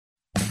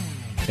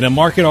In a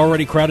market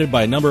already crowded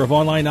by a number of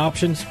online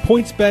options,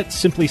 PointsBet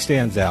simply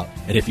stands out.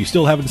 And if you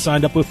still haven't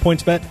signed up with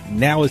PointsBet,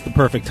 now is the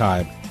perfect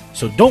time.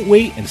 So don't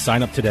wait and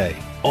sign up today.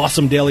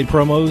 Awesome daily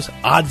promos,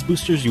 odds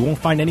boosters you won't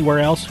find anywhere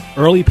else,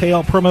 early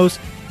payout promos.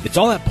 It's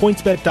all at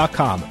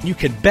PointsBet.com. You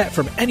can bet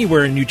from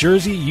anywhere in New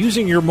Jersey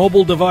using your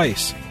mobile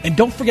device. And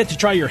don't forget to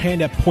try your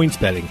hand at points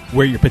betting,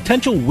 where your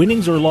potential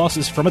winnings or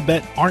losses from a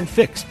bet aren't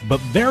fixed, but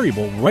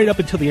variable right up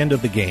until the end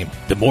of the game.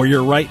 The more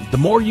you're right, the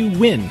more you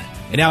win.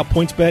 And now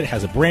PointsBet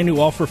has a brand new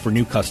offer for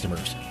new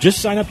customers. Just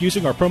sign up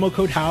using our promo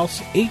code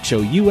HOUSE,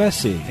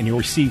 H-O-U-S-E, and you'll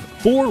receive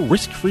 4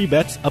 risk-free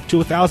bets up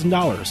to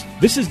 $1,000.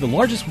 This is the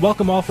largest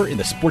welcome offer in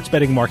the sports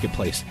betting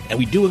marketplace, and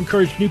we do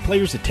encourage new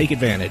players to take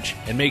advantage.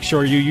 And make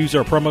sure you use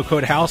our promo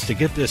code HOUSE to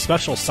get this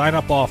special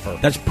sign-up offer.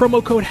 That's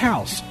promo code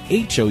HOUSE,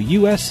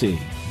 H-O-U-S-E.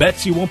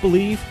 Bets you won't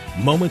believe,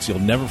 moments you'll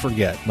never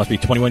forget. Must be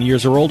 21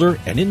 years or older,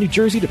 and in New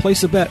Jersey to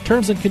place a bet.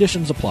 Terms and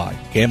conditions apply.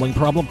 Gambling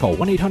problem? Call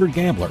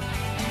 1-800-GAMBLER.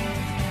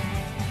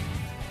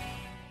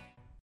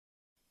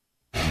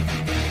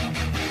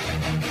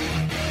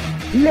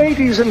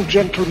 Ladies and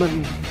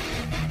gentlemen,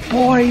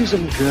 boys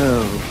and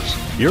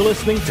girls, you're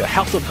listening to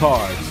House of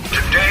Cards.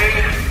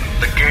 Today,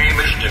 the game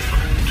is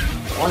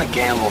different. I want to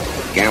gamble.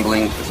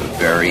 Gambling is a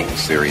very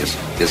serious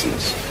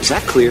business. Is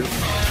that clear?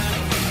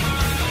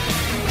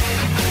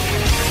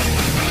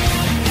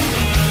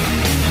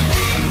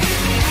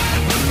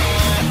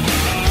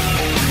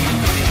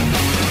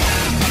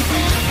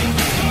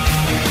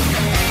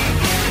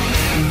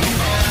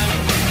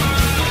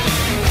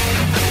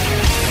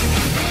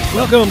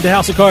 Welcome to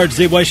House of Cards.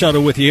 Dave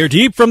Weishaupt with you here,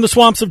 deep from the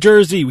swamps of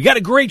Jersey. We got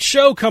a great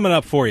show coming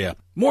up for you.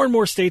 More and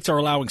more states are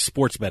allowing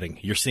sports betting.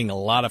 You're seeing a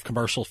lot of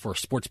commercials for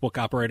sportsbook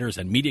operators,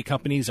 and media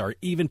companies are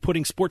even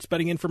putting sports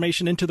betting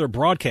information into their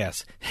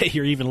broadcasts. Hey,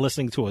 you're even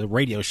listening to a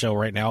radio show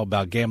right now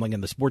about gambling in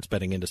the sports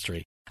betting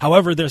industry.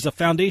 However, there's a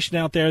foundation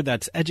out there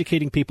that's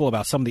educating people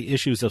about some of the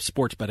issues of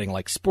sports betting,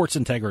 like sports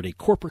integrity,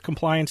 corporate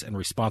compliance, and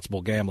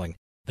responsible gambling.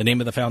 The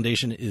name of the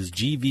foundation is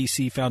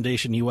GVC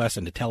Foundation US,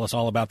 and to tell us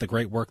all about the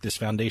great work this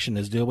foundation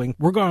is doing,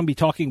 we're going to be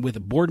talking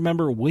with board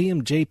member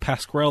William J.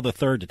 Pasquarel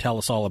III to tell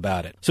us all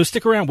about it. So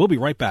stick around. We'll be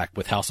right back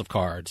with House of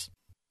Cards.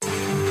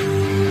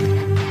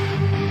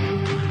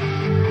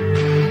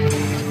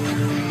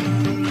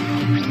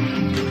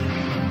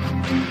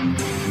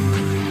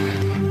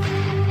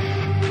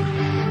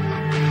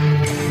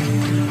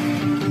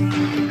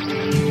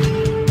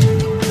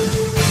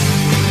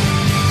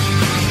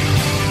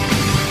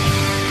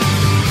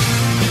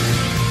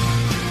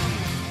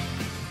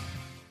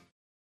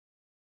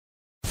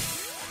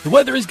 The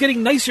weather is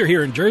getting nicer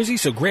here in Jersey,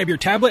 so grab your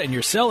tablet and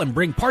your cell and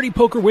bring Party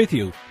Poker with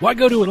you. Why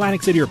go to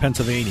Atlantic City or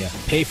Pennsylvania?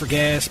 Pay for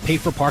gas, pay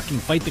for parking,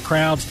 fight the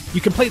crowds.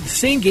 You can play the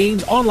same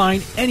games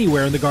online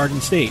anywhere in the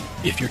Garden State.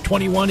 If you're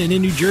 21 and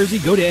in New Jersey,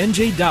 go to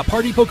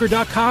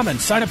nj.partypoker.com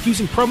and sign up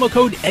using promo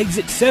code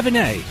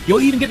EXIT7A. You'll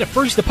even get a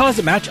first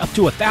deposit match up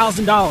to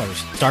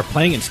 $1,000. Start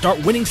playing and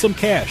start winning some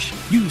cash.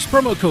 Use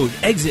promo code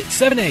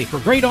EXIT7A for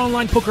great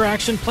online poker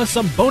action plus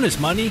some bonus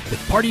money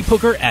with Party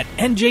Poker at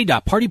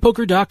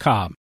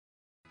nj.partypoker.com.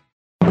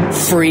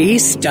 Free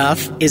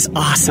stuff is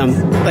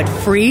awesome, but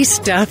free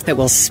stuff that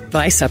will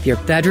spice up your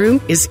bedroom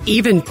is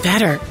even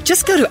better.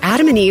 Just go to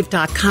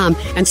adamandeve.com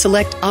and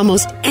select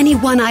almost any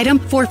one item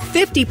for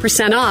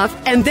 50% off,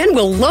 and then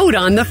we'll load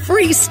on the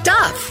free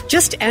stuff.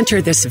 Just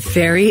enter this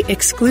very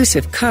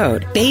exclusive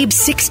code,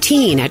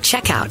 BABE16 at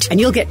checkout, and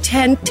you'll get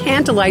 10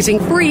 tantalizing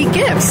free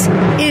gifts,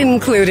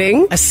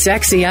 including a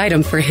sexy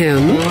item for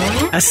him,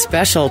 a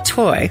special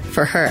toy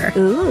for her,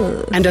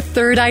 and a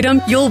third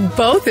item you'll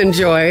both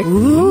enjoy.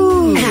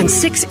 And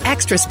 6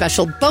 extra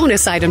special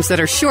bonus items that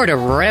are sure to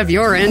rev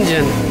your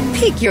engine,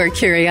 pique your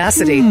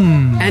curiosity,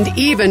 and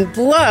even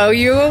blow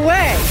you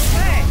away.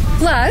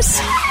 Plus,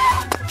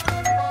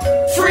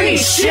 free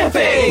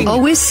shipping!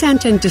 Always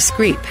sent in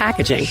discreet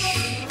packaging.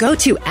 Go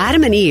to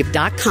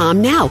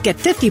adamandeve.com now. Get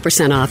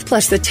 50% off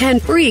plus the 10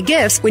 free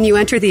gifts when you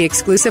enter the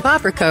exclusive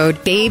offer code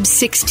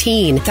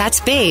BABE16.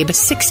 That's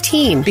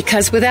BABE16,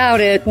 because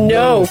without it,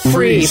 no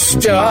free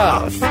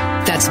stuff.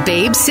 That's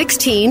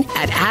BABE16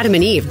 at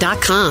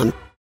adamandeve.com.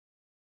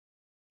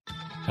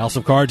 House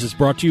of Cards is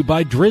brought to you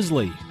by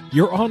Drizzly,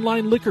 your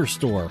online liquor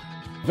store.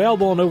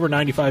 Available in over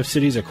 95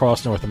 cities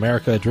across North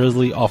America,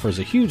 Drizzly offers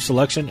a huge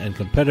selection and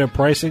competitive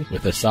pricing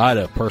with a side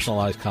of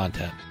personalized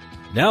content.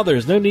 Now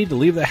there's no need to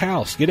leave the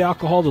house. Get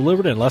alcohol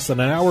delivered in less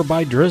than an hour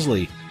by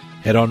Drizzly.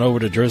 Head on over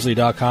to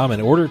drizzly.com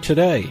and order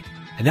today.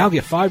 And now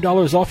get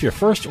 $5 off your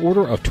first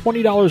order of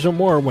 $20 or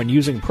more when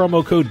using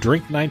promo code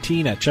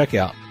DRINK19 at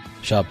checkout.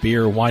 Shop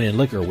beer, wine, and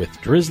liquor with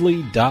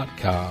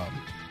drizzly.com.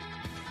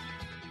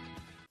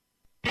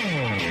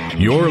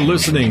 You're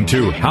listening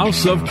to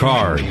House of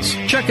Cards.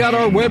 Check out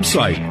our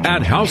website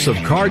at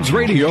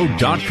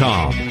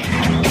houseofcardsradio.com.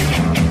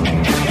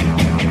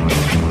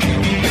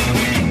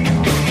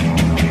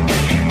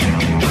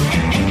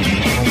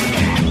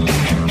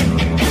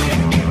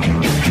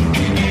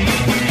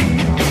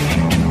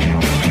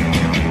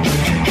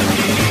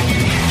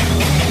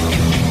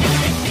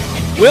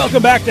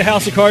 Welcome back to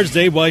House of Cards.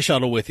 Dave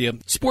Weishuttle with you.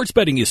 Sports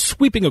betting is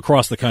sweeping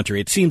across the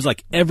country. It seems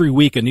like every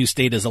week a new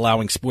state is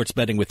allowing sports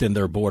betting within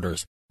their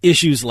borders.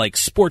 Issues like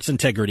sports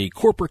integrity,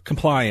 corporate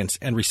compliance,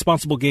 and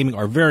responsible gaming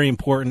are very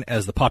important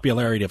as the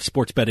popularity of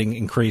sports betting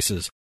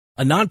increases.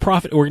 A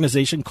nonprofit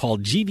organization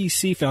called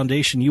GVC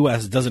Foundation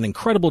US does an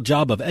incredible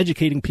job of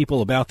educating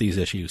people about these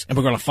issues. And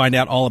we're going to find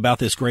out all about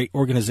this great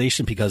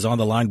organization because on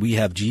the line we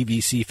have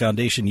GVC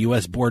Foundation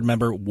US board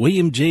member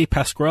William J.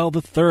 Pasquale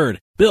III.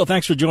 Bill,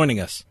 thanks for joining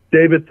us.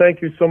 David,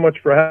 thank you so much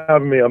for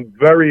having me. I'm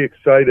very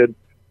excited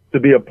to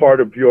be a part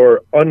of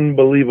your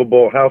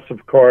unbelievable House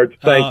of Cards.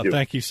 Thank you.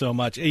 Thank you so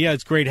much. Yeah,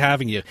 it's great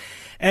having you.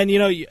 And,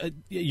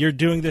 you're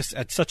doing this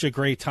at such a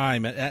great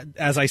time.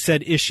 As I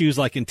said, issues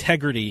like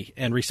integrity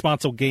and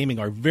responsible gaming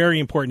are very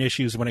important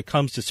issues when it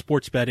comes to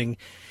sports betting.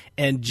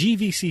 And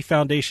GVC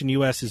Foundation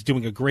US is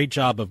doing a great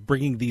job of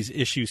bringing these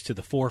issues to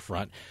the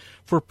forefront.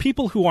 For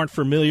people who aren't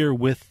familiar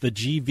with the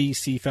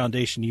GVC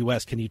Foundation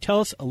US, can you tell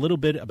us a little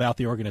bit about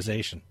the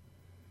organization?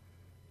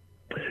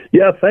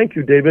 Yeah, thank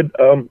you, David.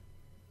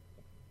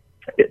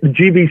 The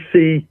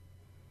GVC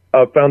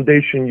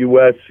Foundation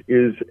US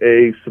is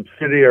a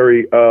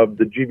subsidiary of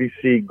the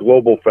GVC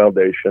Global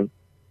Foundation.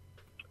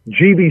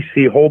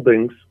 GVC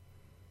Holdings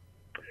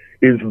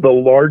is the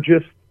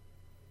largest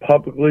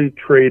publicly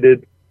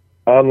traded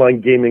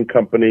online gaming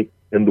company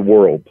in the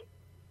world,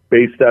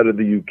 based out of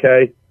the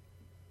UK.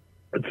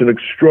 It's an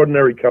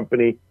extraordinary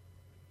company,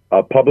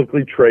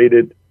 publicly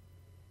traded,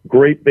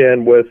 great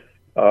bandwidth.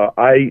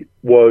 I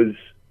was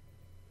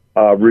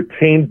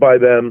retained by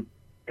them,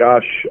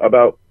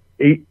 about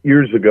 8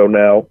 years ago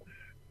now,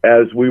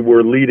 as we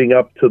were leading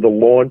up to the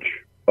launch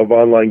of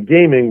online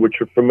gaming, which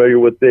you're familiar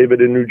with, David,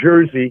 in New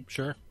Jersey.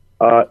 Sure.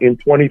 In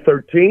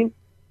 2013,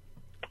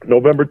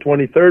 November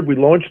 23rd, we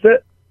launched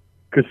it,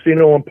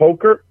 casino and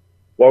poker,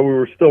 while we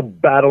were still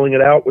battling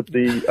it out with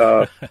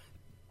the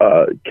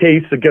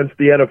case against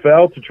the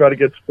NFL to try to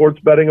get sports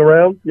betting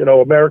around.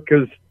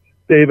 America's,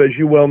 Dave, as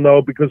you well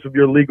know, because of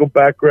your legal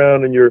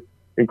background and your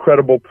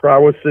incredible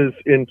prowesses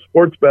in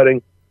sports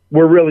betting,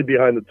 we're really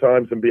behind the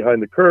times and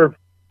behind the curve.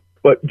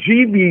 But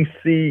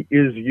GVC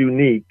is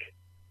unique.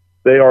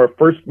 They are a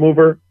first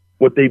mover.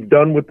 What they've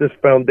done with this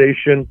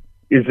foundation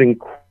is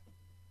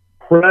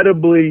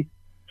incredibly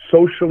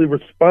socially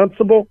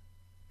responsible,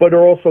 but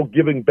are also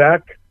giving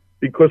back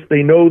because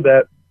they know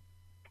that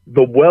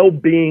the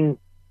well-being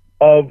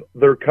of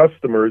their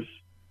customers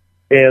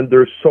and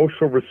their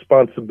social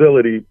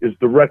responsibility is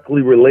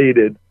directly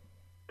related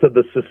to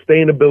the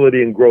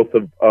sustainability and growth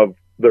of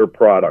their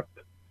product.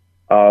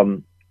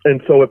 And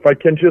so if I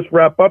can just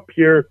wrap up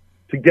here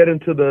to get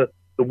into the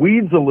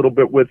weeds a little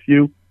bit with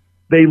you,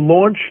 they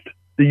launched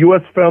the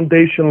U.S.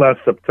 Foundation last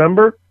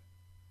September.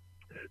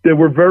 They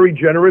were very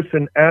generous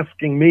in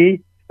asking me,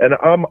 and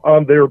I'm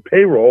on their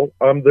payroll,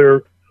 I'm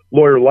their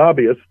lawyer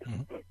lobbyist,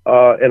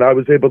 and I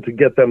was able to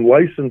get them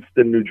licensed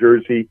in New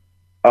Jersey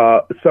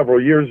several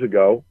years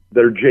ago.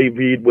 They're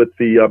JV'd with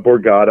the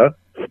Borgata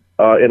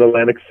in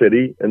Atlantic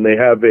City, and they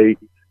have a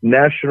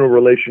national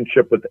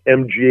relationship with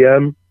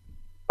MGM,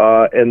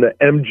 and the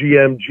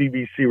MGM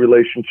GVC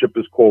relationship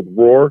is called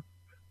ROAR.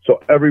 So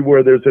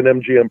everywhere there's an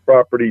MGM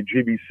property,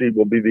 GVC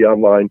will be the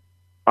online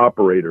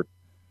operator.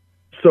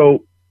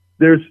 So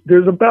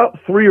there's about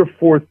 3 or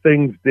 4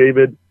 things,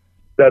 David,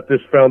 that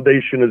this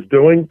foundation is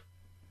doing,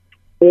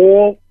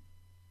 all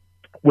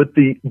with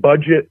the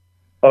budget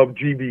of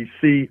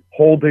GVC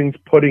Holdings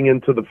putting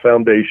into the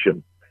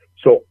foundation.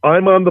 So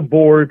I'm on the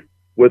board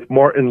with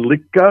Martin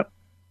Litka,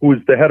 who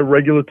is the head of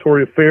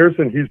regulatory affairs,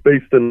 and he's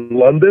based in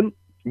London.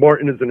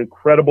 Martin is an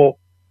incredible,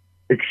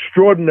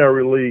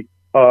 extraordinarily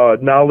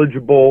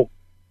knowledgeable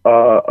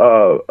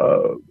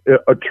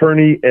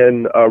attorney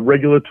and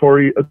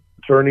regulatory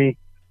attorney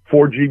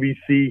for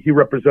GVC. He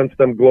represents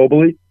them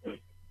globally.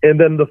 And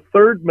then the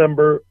third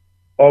member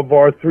of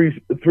our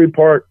three-legged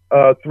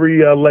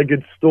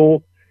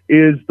stool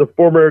is the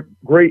former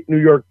great New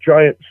York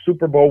Giant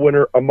Super Bowl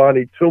winner,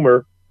 Amani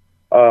Toomer.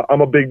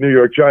 I'm a big New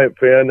York Giant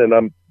fan,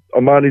 and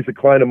Amani's a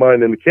client of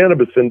mine in the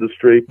cannabis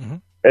industry. Mm-hmm.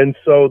 And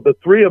so the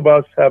three of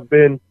us have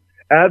been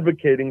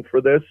advocating for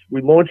this.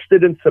 We launched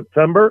it in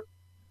September.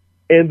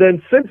 And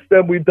then since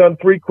then, we've done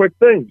 3 quick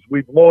things.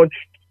 We've launched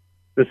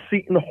the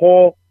Seton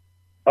Hall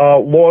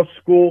Law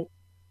School,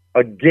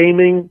 a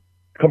gaming,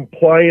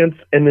 compliance,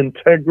 and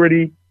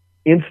integrity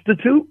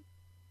institute.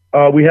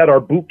 We had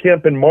our boot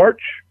camp in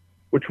March,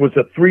 which was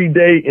a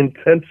 3-day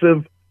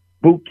intensive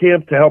boot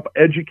camp to help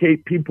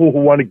educate people who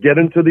want to get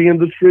into the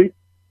industry,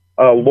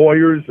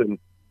 lawyers and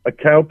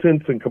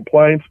accountants and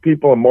compliance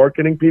people and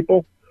marketing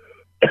people.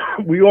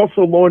 We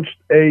also launched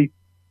a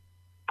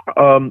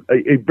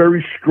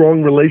very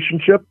strong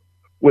relationship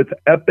with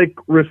Epic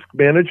Risk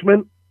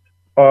Management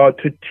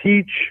to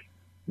teach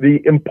the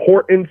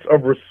importance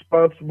of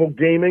responsible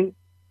gaming,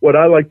 what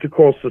I like to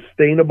call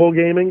sustainable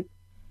gaming.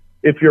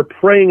 If you're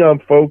preying on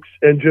folks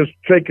and just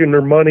taking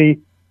their money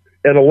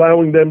and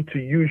allowing them to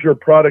use your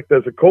product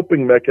as a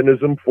coping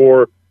mechanism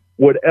for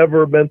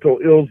whatever mental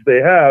ills they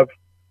have,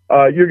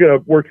 you're going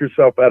to work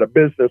yourself out of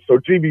business. So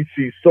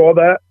GVC saw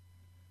that.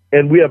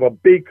 And we have a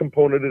big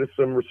component of this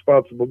in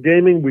responsible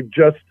gaming. We've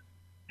just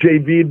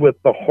JV'd with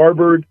the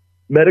Harvard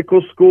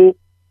Medical School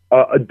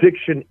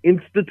Addiction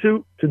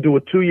Institute to do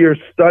a 2-year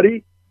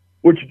study,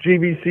 which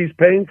GVC is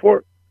paying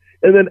for.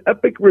 And then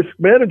Epic Risk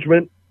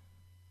Management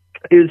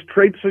is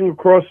traipsing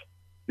across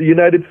the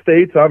United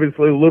States,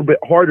 obviously a little bit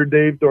harder,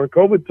 Dave, during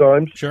COVID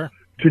times, Sure.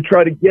 to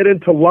try to get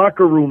into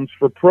locker rooms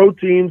for pro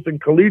teams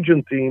and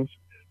collegiate teams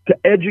to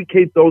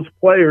educate those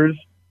players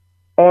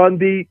on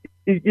the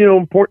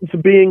importance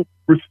of being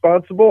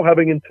responsible,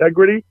 having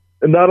integrity,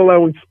 and not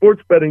allowing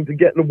sports betting to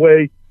get in the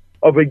way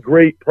of a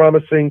great,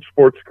 promising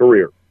sports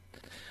career.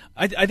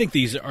 I think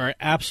these are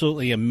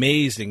absolutely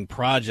amazing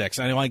projects.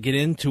 I want to get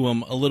into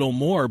them a little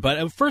more,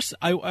 but first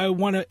I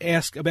want to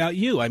ask about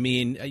you. I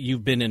mean,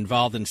 you've been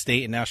involved in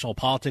state and national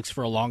politics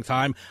for a long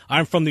time.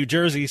 I'm from New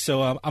Jersey,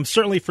 so I'm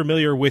certainly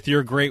familiar with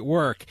your great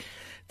work.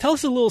 Tell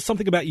us a little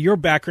something about your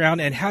background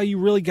and how you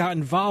really got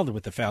involved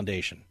with the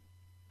foundation.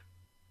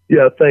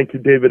 Yeah, thank you,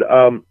 David.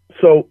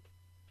 So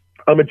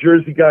I'm a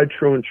Jersey guy,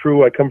 true and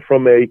true. I come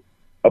from a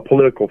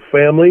political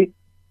family,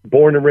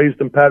 born and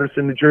raised in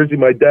Paterson, New Jersey.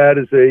 My dad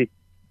is a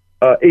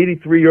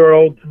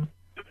 83-year-old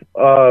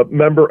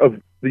member of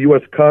the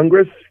U.S.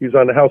 Congress. He's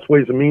on the House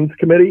Ways and Means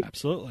Committee.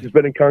 Absolutely. He's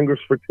been in Congress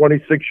for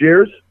 26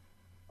 years.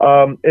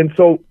 And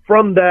so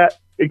from that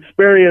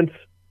experience,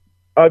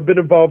 I've been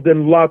involved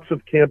in lots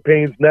of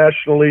campaigns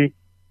nationally,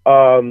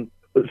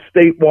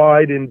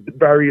 statewide in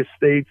various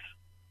states.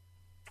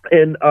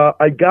 And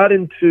I got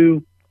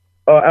into,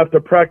 after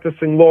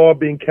practicing law,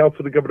 being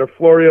counsel to Governor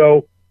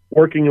Florio,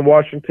 working in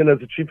Washington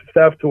as a chief of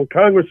staff to a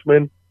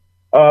congressman,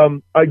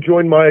 I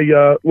joined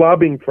my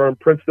lobbying firm,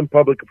 Princeton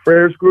Public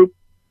Affairs Group,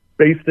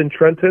 based in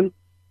Trenton.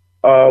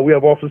 We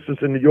have offices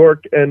in New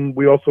York, and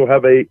we also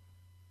have a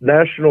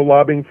national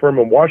lobbying firm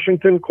in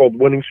Washington called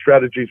Winning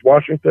Strategies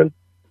Washington.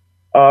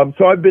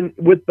 So I've been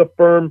with the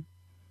firm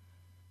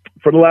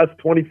for the last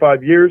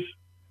 25 years,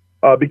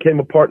 became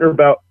a partner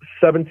about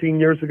 17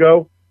 years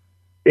ago.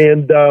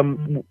 And,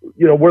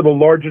 we're the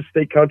largest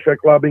state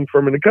contract lobbying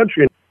firm in the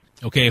country.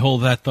 Okay,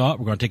 hold that thought.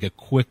 We're going to take a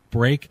quick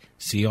break.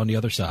 See you on the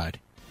other side.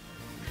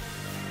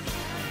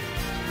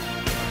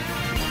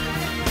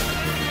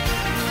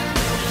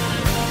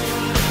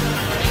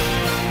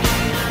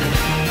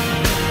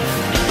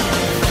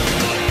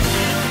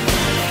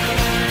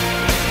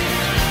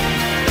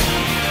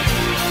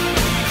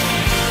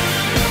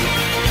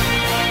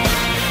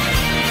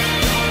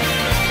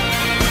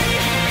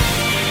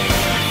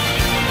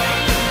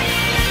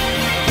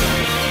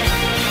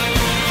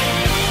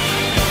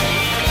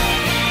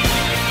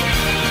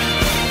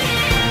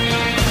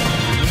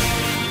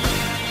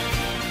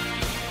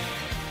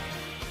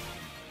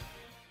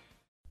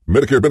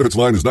 Medicare Benefits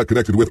Line is not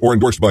connected with or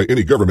endorsed by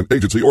any government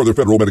agency or the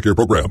federal Medicare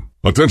program.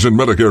 Attention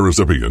Medicare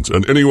recipients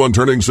and anyone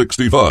turning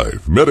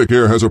 65.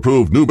 Medicare has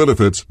approved new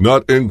benefits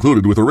not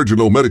included with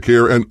original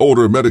Medicare and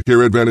older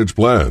Medicare Advantage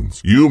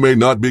plans. You may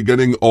not be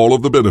getting all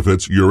of the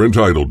benefits you're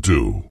entitled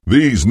to.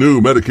 These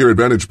new Medicare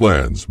Advantage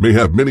plans may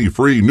have many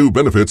free new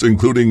benefits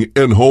including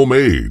in-home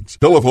aids,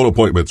 telephone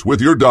appointments with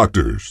your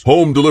doctors,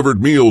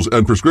 home-delivered meals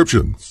and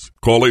prescriptions.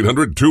 Call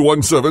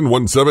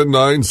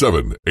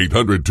 800-217-1797,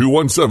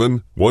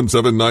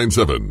 800-217-1797.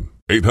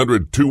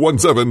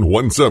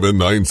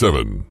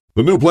 800-217-1797.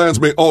 The new plans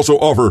may also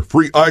offer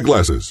free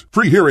eyeglasses,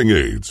 free hearing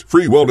aids,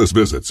 free wellness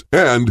visits,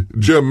 and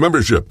gym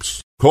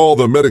memberships. Call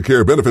the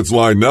Medicare Benefits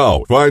Line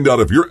now. Find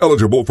out if you're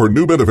eligible for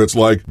new benefits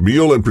like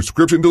meal and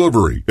prescription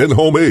delivery,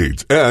 in-home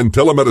aids, and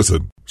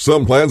telemedicine.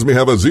 Some plans may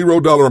have a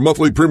 $0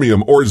 monthly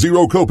premium or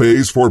zero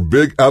copays for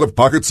big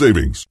out-of-pocket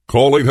savings.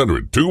 Call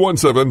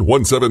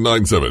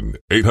 800-217-1797.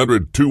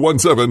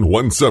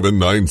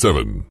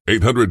 800-217-1797.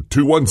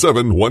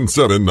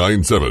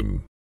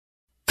 800-217-1797.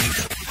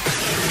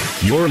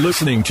 You're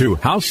listening to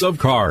House of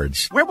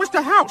Cards. Where was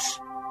the house?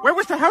 Where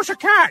was the House of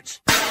Cards?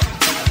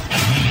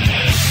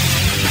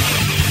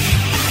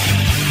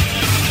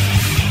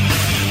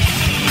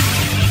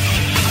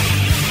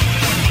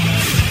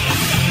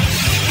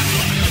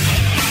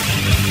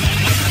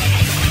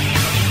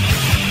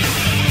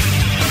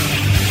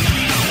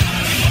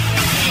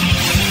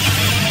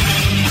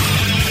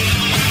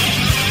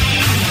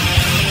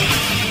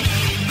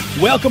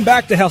 Welcome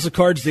back to House of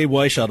Cards. Dave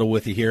Weishuttle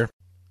with you here.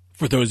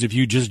 For those of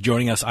you just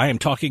joining us, I am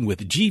talking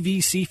with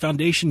GVC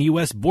Foundation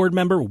U.S. board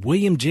member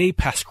William J.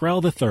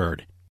 Pascrell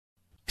III.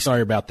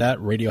 Sorry about that.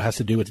 Radio has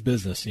to do its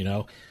business, you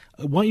know.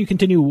 Why don't you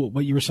continue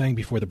what you were saying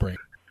before the break?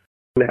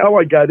 And how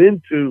I got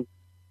into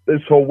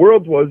this whole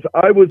world was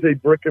I was a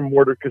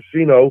brick-and-mortar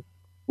casino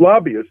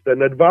lobbyist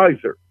and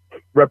advisor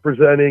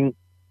representing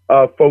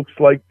folks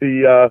like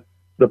the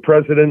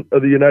President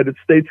of the United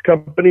States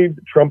Company,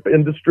 Trump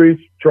Industries,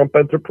 Trump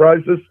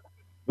Enterprises.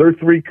 There are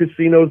 3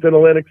 casinos in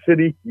Atlantic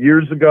City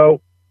years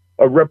ago,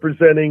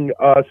 representing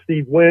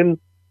Steve Wynn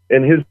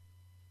and his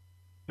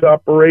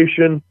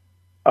operation,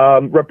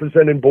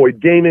 representing Boyd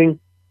Gaming,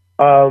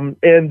 and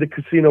the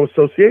Casino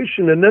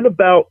Association. And then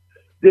about,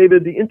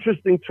 David, the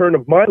interesting turn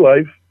of my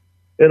life,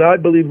 and I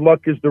believe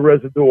luck is the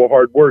residue of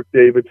hard work,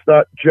 Dave. It's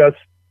not just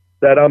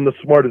that I'm the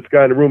smartest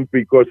guy in the room,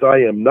 because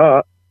I am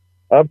not.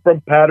 I'm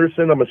from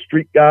Patterson. I'm a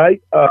street guy.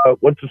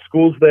 Went to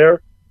schools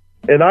there.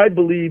 And I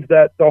believe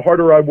that the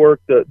harder I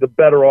work, the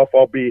better off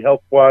I'll be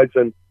health-wise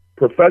and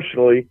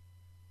professionally.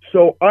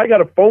 So I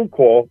got a phone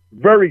call,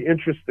 very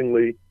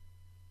interestingly,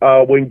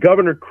 when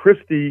Governor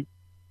Christie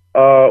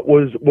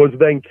was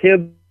then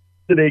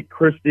candidate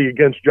Christie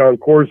against John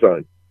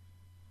Corzine.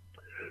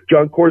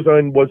 John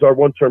Corzine was our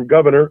one-term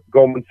governor,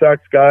 Goldman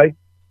Sachs guy,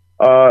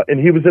 and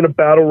he was in a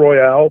battle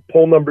royale.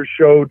 Poll numbers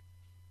showed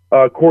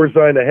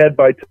Corzine ahead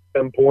by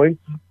 10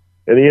 points,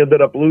 and he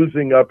ended up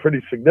losing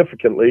pretty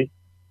significantly.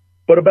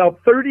 But about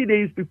 30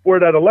 days before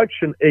that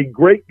election, a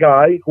great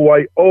guy who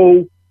I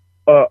owe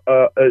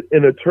an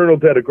eternal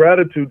debt of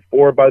gratitude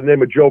for by the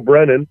name of Joe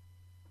Brennan,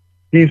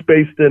 he's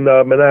based in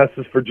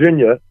Manassas,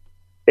 Virginia,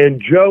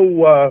 and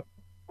Joe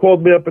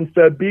called me up and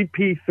said,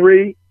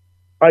 BP3,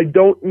 I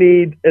don't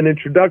need an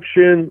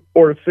introduction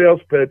or a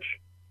sales pitch.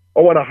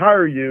 I want to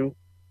hire you.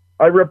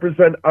 I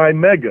represent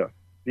IMEGA,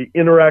 the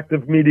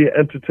Interactive Media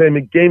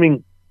Entertainment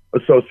Gaming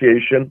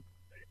Association,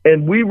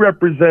 and we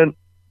represent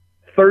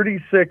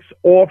 36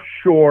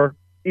 offshore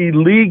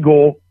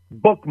illegal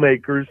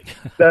bookmakers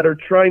that are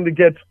trying to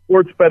get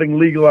sports betting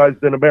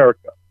legalized in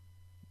America.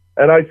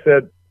 And I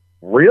said,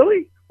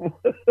 really?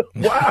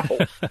 Wow.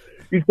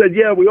 He said,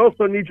 yeah, we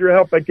also need your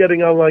help at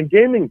getting online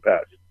gaming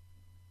passed.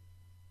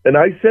 And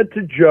I said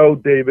to Joe,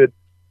 David,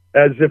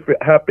 as if it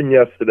happened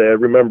yesterday, I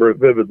remember it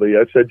vividly.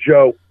 I said,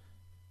 Joe,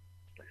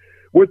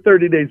 we're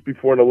 30 days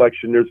before an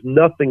election. There's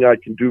nothing I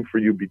can do for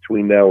you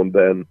between now and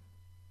then.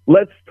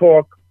 Let's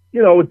talk,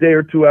 a day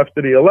or two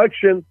after the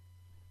election,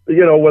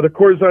 whether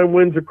Corzine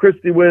wins or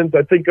Christie wins.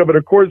 I think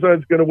Governor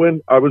Corzine's going to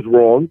win. I was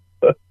wrong.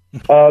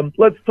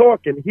 Let's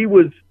talk. And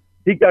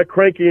he got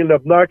cranky and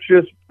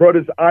obnoxious, brought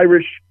his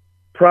Irish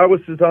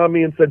prowesses on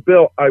me and said,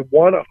 Bill, I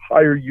want to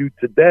hire you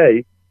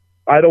today.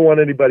 I don't want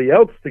anybody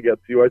else to get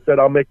to you. I said,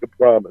 I'll make a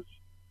promise.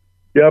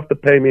 You have to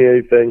pay me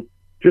anything.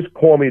 Just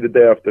call me the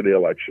day after the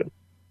election.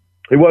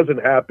 He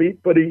wasn't happy,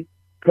 but he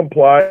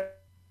complied.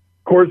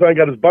 Corzine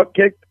got his butt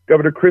kicked.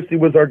 Governor Christie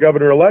was our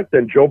governor-elect,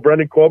 and Joe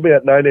Brennan called me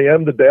at 9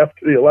 a.m. the day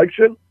after the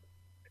election.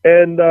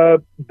 And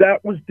that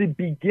was the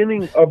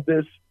beginning of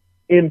this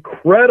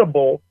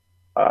incredible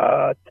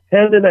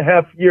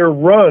 10-and-a-half-year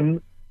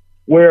run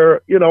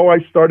where, I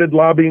started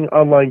lobbying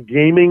online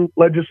gaming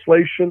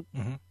legislation,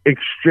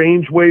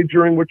 exchange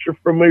wagering, which you're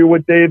familiar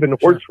with, Dave, and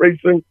horse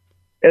racing,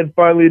 and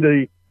finally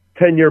the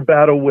 10-year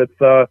battle with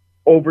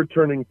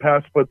overturning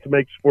PASPA to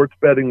make sports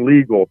betting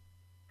legal.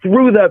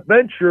 Through that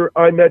venture,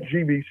 I met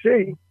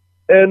GVC,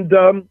 and,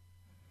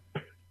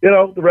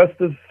 the rest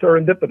is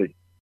serendipity.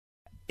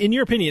 In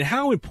your opinion,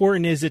 how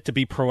important is it to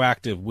be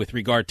proactive with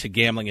regard to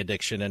gambling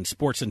addiction and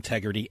sports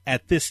integrity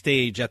at this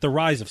stage, at the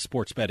rise of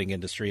sports betting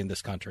industry in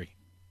this country?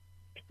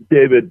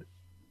 David,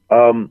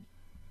 I,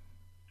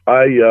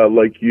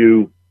 like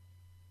you,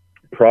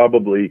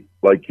 probably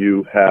like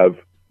you, have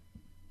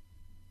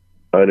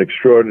an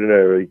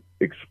extraordinary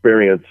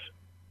experience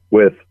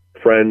with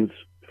friends,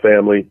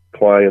 family,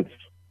 clients,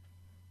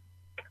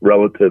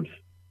 relatives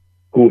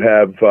who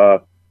have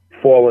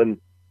fallen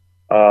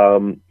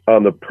on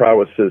the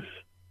prowesses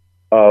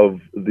of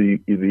the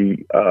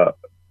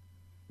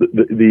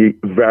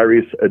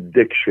various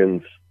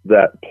addictions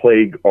that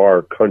plague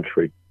our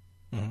country.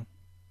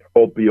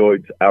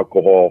 Opioids,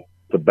 alcohol,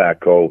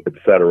 tobacco,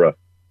 etc.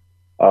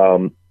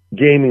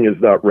 Gaming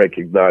is not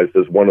recognized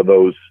as one of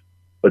those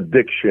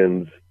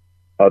addictions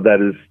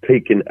that is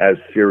taken as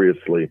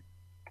seriously.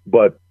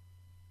 But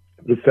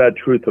the sad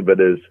truth of it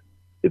is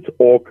it's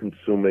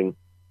all-consuming.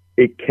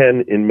 It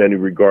can, in many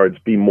regards,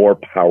 be more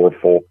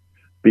powerful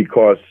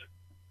because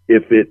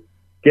if it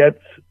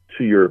gets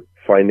to your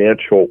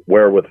financial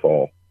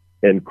wherewithal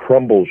and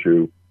crumbles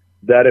you,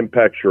 that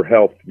impacts your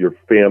health, your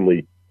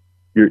family,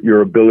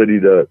 your ability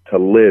to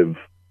live.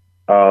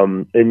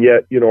 And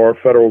yet, our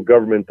federal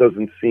government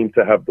doesn't seem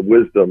to have the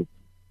wisdom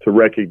to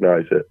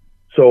recognize it.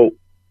 So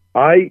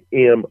I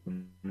am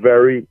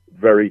very,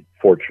 very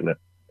fortunate.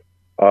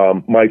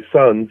 My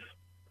sons,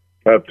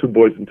 I have 2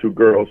 boys and 2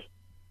 girls,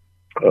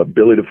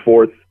 Billy the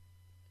fourth,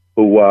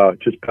 who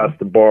just passed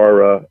the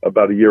bar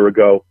about a year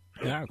ago,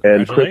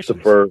 and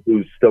Christopher,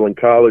 who's still in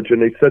college.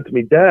 And they said to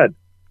me, Dad,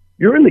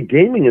 you're in the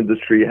gaming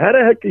industry. How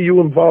the heck are you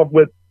involved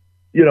with,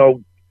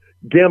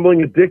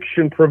 gambling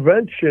addiction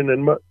prevention?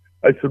 And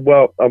I said,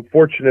 well, I'm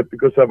fortunate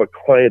because I have a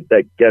client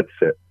that gets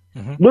it.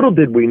 Little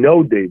did we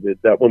know, David,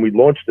 that when we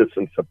launched this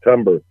in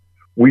September,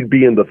 we'd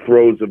be in the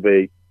throes of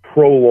a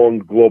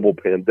prolonged global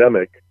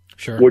pandemic,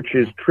 which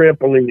is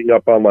trampolining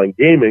up online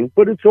gaming,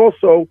 but it's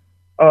also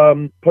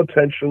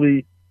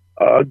potentially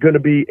going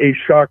to be a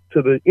shock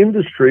to the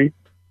industry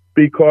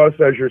because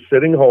as you're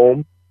sitting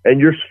home and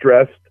you're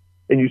stressed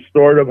and you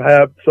sort of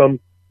have some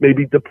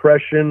maybe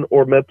depression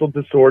or mental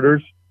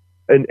disorders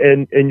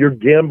and you're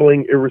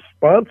gambling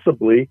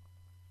irresponsibly,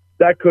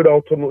 that could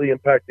ultimately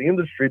impact the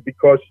industry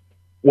because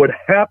what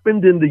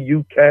happened in the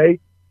UK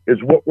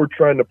is what we're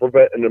trying to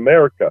prevent in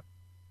America.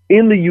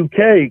 In the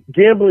UK,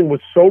 gambling was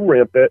so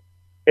rampant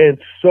and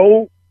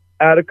so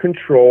out of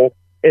control,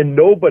 and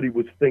nobody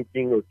was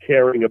thinking or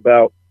caring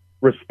about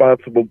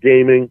responsible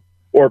gaming,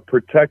 or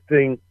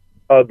protecting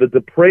the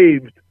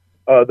depraved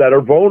that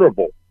are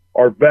vulnerable,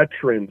 our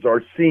veterans,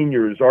 our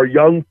seniors, our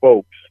young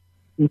folks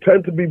who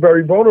tend to be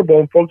very vulnerable,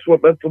 and folks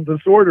with mental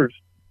disorders.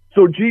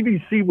 So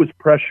GVC was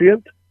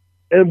prescient,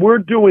 and we're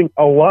doing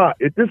a lot.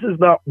 This is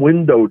not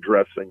window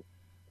dressing.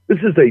 This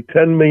is a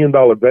 $10 million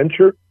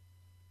venture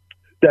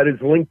that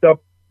is linked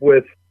up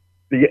with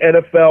the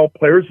NFL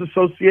Players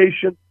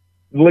Association,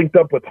 linked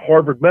up with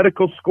Harvard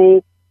Medical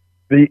School,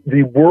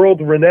 the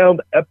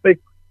world-renowned Epic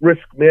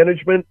Risk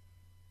Management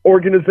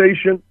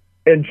Organization,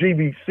 and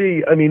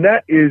GVC. I mean,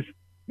 that is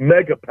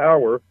mega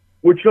power,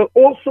 which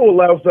also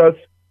allows us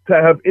to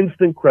have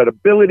instant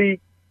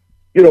credibility.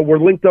 You know, we're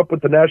linked up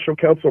with the National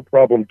Council of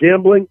Problem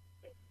Gambling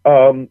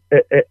and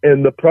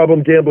the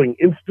Problem Gambling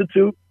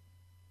Institute.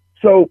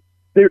 So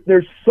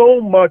there's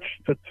so much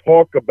to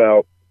talk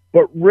about,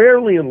 but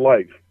rarely in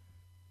life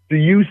do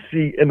you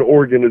see an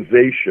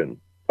organization,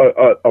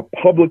 a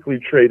publicly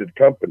traded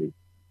company,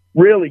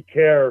 really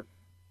care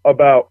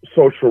about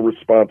social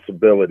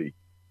responsibility.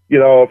 You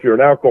know, if you're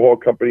an alcohol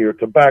company or a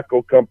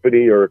tobacco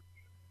company or,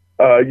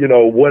 you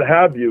know, what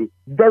have you,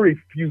 very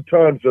few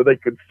times are they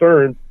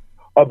concerned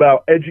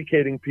about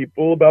educating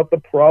people about the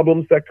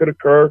problems that could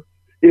occur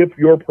if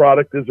your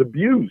product is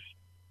abused.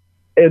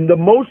 And the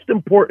most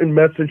important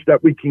message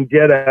that we can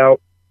get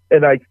out,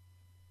 and I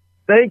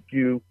thank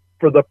you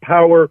for the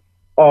power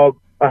of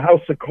a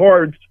House of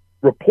Cards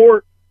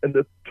report and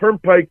the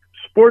Turnpike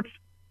Sports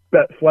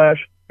Bet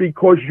Flash,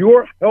 because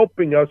you're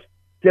helping us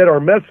get our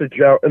message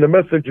out. And the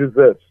message is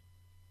this: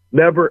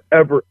 never,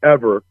 ever,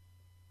 ever,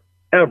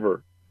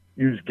 ever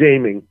use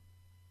gaming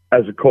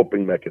as a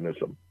coping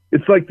mechanism.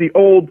 It's like the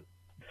old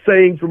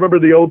sayings. Remember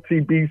the old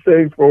TB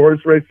sayings for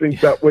horse racing?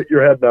 Bet with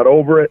your head, not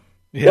over it.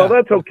 Yeah. Well,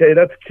 that's okay.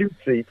 That's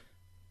cutesy.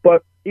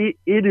 But it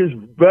is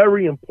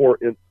very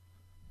important.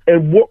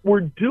 And what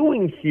we're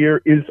doing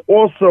here is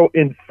also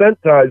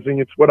incentivizing,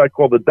 it's what I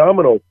call the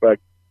domino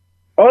effect,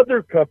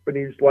 other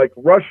companies like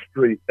Rush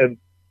Street and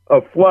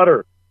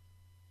Flutter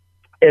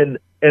and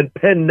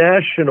Penn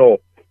National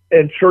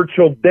and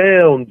Churchill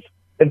Downs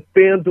and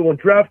FanDuel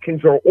and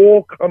DraftKings are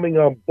all coming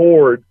on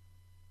board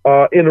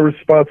in a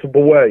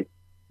responsible way.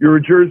 You're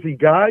a Jersey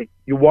guy,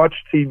 you watch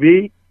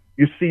TV,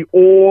 you see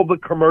all the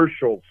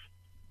commercials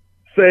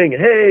saying,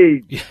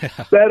 hey,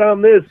 bet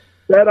on this,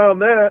 bet on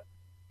that,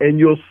 and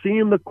you'll see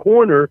in the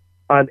corner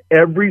on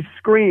every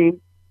screen,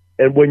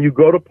 and when you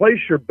go to place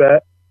your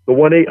bet, the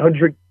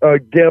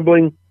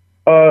 1-800-gambling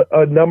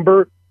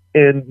number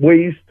and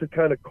ways to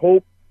kind of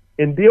cope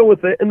and deal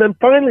with it. And then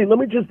finally, let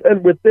me just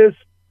end with this,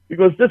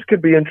 because this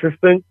could be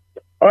interesting.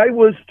 I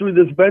was, through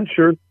this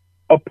venture,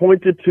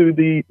 appointed to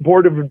the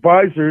board of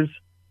advisors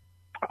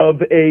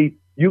of a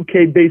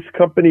UK-based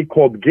company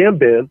called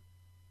Gamban,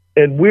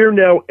 and we're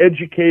now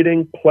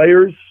educating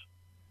players,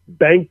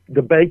 the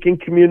banking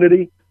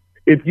community.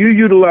 If you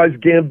utilize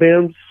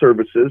Gamban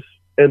services,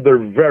 and they're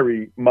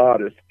very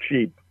modest,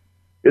 cheap,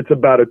 it's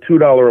about a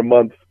 $2 a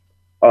month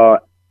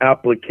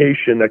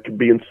application that can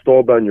be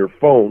installed on your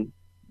phone.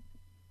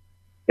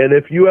 And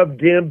if you have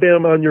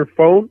Gamban on your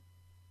phone,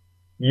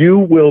 you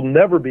will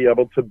never be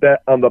able to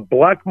bet on the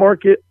black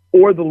market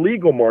or the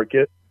legal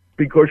market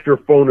because your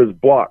phone is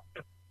blocked.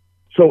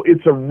 So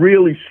it's a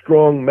really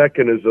strong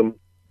mechanism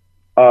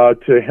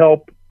to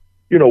help,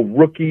 you know,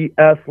 rookie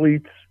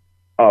athletes,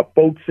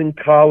 folks in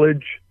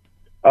college,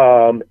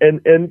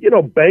 and you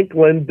know, bank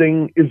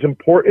lending is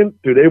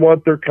important. Do they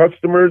want their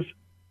customers,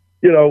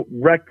 you know,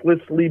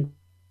 recklessly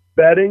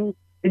betting?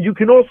 And you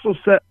can also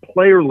set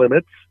player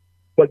limits,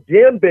 but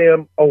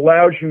Gamban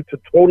allows you to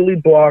totally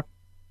block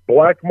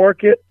black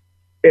market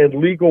and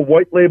legal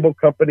white label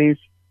companies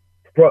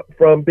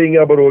from being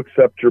able to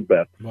accept your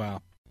bets.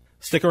 Wow.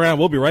 Stick around.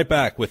 We'll be right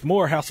back with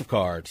more House of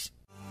Cards.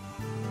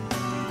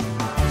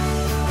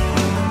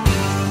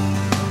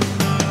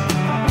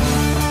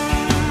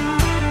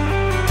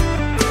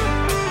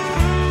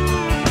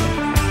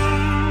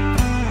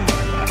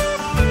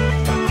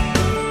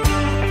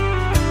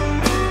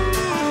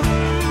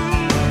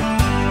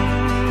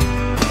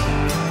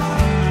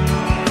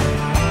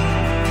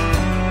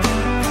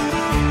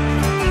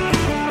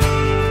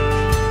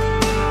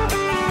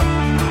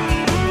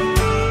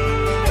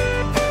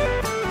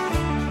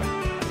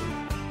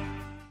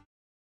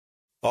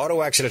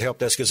 Auto Accident Help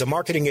Desk is a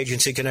marketing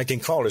agency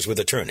connecting callers with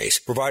attorneys.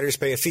 Providers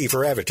pay a fee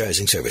for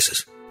advertising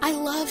services. I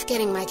love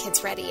getting my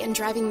kids ready and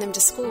driving them to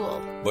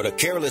school. But a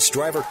careless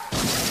driver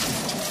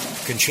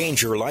can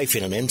change your life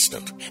in an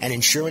instant, and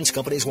insurance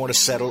companies want to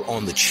settle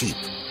on the cheap.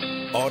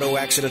 Auto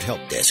Accident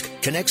Help Desk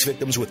connects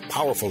victims with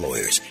powerful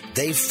lawyers.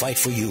 They fight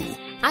for you.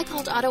 I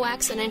called Auto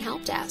Accident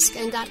Help Desk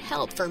and got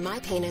help for my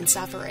pain and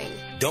suffering.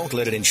 Don't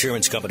let an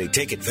insurance company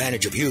take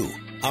advantage of you.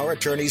 Our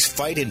attorneys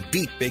fight and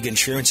beat big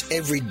insurance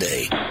every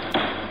day.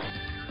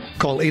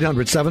 Call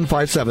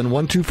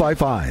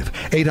 800-757-1255.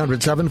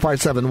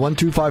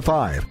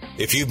 800-757-1255.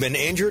 If you've been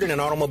injured in an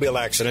automobile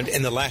accident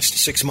in the last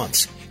 6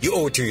 months, you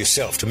owe it to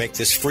yourself to make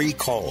this free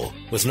call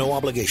with no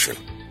obligation.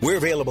 We're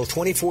available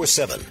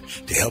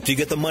 24/7 to help you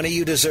get the money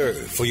you deserve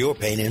for your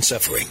pain and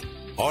suffering.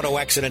 Auto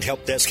Accident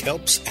Help Desk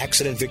helps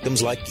accident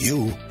victims like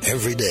you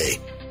every day.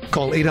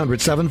 Call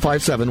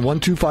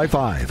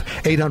 800-757-1255.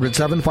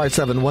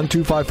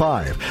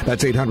 800-757-1255.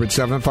 That's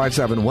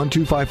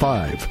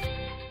 800-757-1255.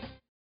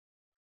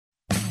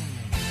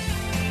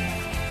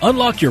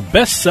 Unlock your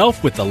best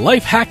self with the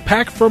Life Hack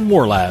Pack from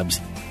More Labs.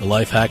 The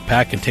Life Hack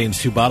Pack contains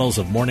 2 bottles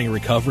of Morning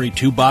Recovery,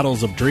 2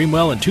 bottles of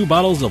Dreamwell, and 2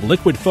 bottles of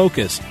Liquid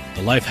Focus.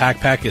 The Life Hack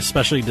Pack is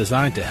specially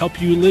designed to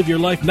help you live your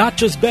life not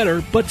just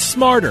better, but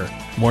smarter.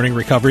 Morning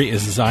Recovery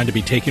is designed to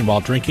be taken while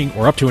drinking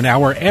or up to an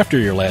hour after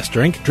your last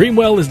drink.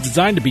 Dreamwell is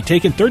designed to be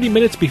taken 30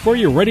 minutes before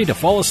you're ready to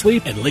fall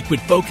asleep. And Liquid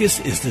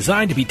Focus is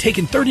designed to be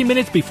taken 30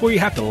 minutes before you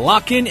have to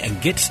lock in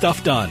and get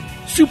stuff done.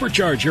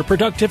 Supercharge your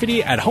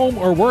productivity at home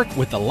or work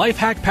with the Life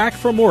Hack Pack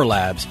from More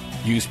Labs.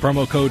 Use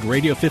promo code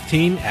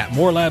Radio15 at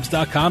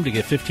morelabs.com to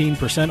get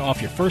 15%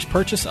 off your first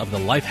purchase of the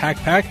Life Hack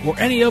Pack or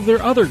any of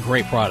their other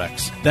great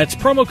products. That's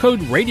promo code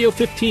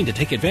Radio15 to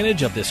take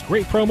advantage of this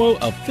great promo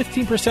of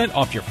 15%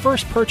 off your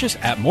first purchase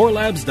at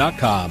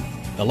morelabs.com.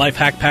 The Life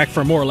Hack Pack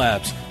from More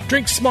Labs.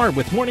 Drink smart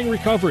with Morning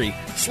Recovery,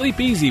 sleep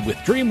easy with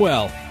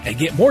Dreamwell, and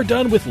get more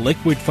done with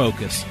Liquid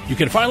Focus. You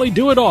can finally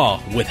do it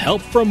all with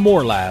help from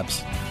More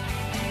Labs.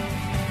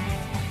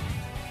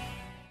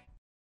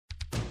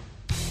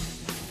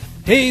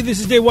 Hey, this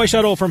is Dave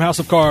Weishuttle from House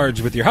of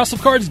Cards with your House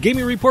of Cards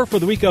gaming report for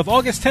the week of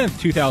August 10th,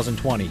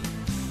 2020.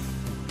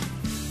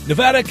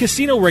 Nevada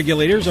casino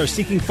regulators are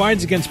seeking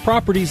fines against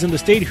properties in the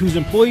state whose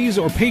employees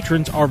or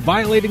patrons are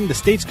violating the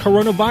state's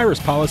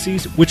coronavirus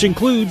policies, which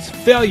includes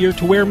failure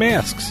to wear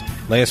masks.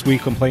 Last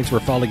week, complaints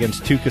were filed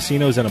against 2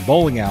 casinos and a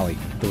bowling alley.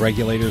 The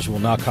regulators will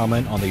not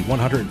comment on the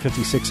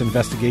 156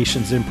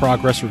 investigations in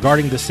progress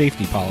regarding the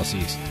safety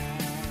policies.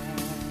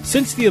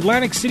 Since the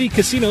Atlantic City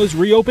casinos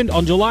reopened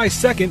on July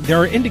 2nd, there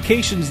are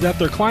indications that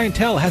their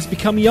clientele has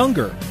become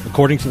younger.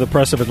 According to the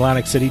press of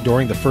Atlantic City,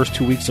 during the first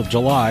 2 weeks of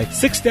July,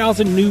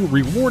 6,000 new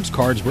rewards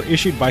cards were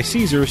issued by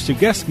Caesars to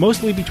guests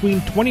mostly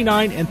between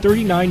 29 and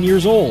 39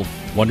 years old.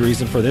 One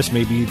reason for this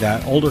may be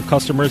that older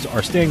customers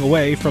are staying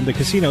away from the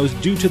casinos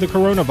due to the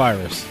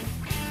coronavirus.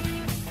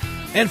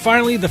 And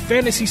finally, the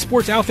fantasy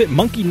sports outfit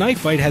Monkey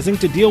Knife Fight has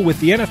inked a deal with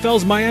the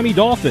NFL's Miami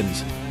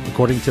Dolphins.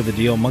 According to the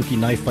deal, Monkey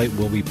Knife Fight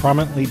will be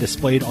prominently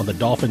displayed on the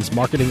Dolphins'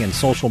 marketing and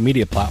social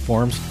media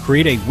platforms,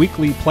 create a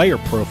weekly player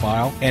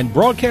profile, and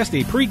broadcast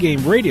a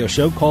pregame radio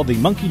show called the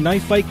Monkey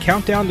Knife Fight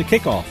Countdown to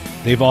Kickoff.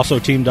 They've also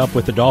teamed up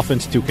with the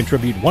Dolphins to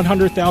contribute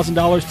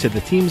 $100,000 to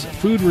the team's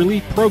Food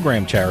Relief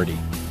Program charity.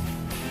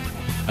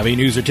 Have any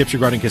news or tips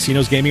regarding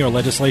casinos, gaming, or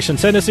legislation?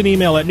 Send us an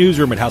email at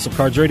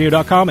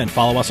newsroom@houseofcardsradio.com and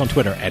follow us on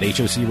Twitter at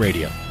HOC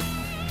Radio.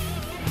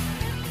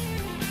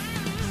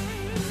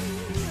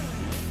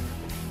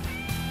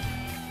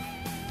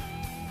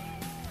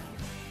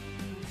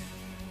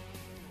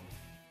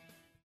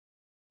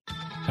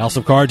 House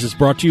of Cards is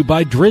brought to you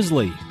by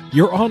Drizzly,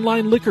 your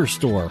online liquor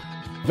store.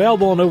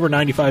 Available in over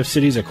 95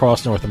 cities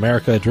across North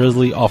America,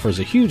 Drizzly offers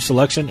a huge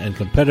selection and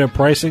competitive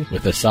pricing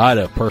with a side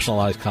of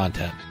personalized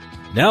content.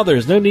 Now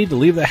there's no need to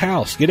leave the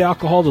house. Get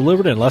alcohol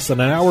delivered in less than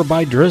an hour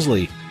by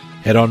Drizzly.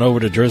 Head on over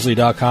to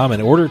drizzly.com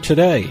and order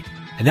today.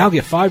 And now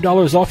get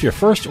 $5 off your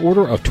first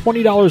order of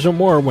 $20 or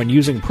more when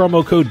using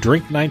promo code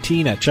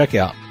DRINK19 at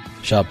checkout.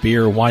 Shop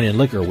beer, wine, and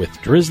liquor with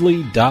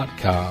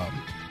drizzly.com.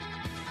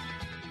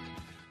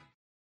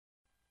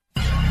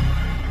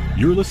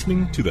 You're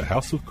listening to the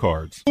House of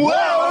Cards.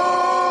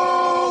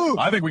 Whoa!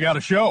 I think we got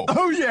a show.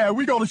 Oh, yeah,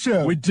 we got a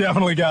show. We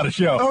definitely got a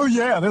show. Oh,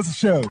 yeah, there's a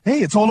show. Hey,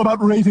 it's all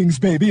about ratings,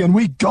 baby, and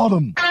we got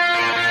them.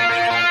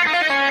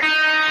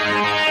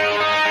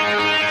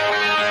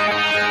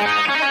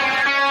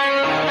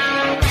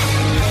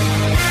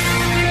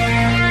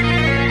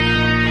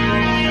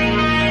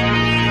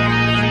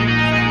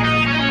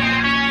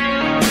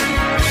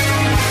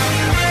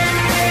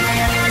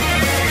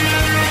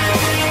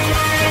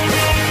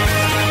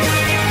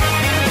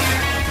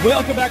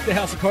 Welcome back to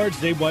House of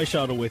Cards. Dave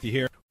Weishuttle with you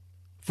here.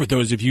 For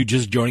those of you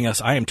just joining us,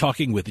 I am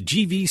talking with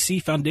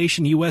GVC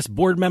Foundation U.S.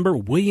 board member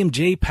William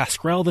J.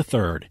 Pascrell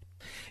III.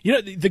 You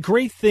know, the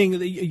great thing,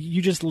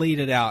 you just laid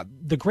it out,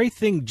 the great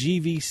thing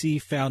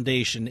GVC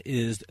Foundation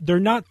is they're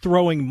not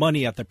throwing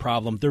money at the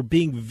problem. They're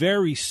being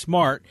very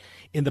smart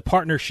in the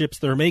partnerships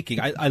they're making.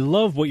 I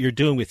love what you're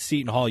doing with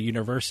Seton Hall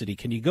University.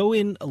 Can you go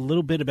in a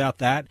little bit about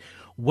that?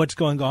 What's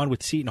going on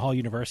with Seton Hall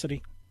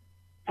University?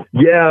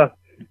 Yeah,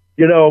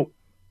 you know,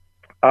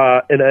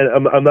 and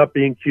I'm not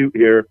being cute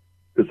here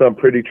because I'm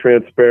pretty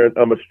transparent.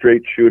 I'm a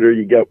straight shooter.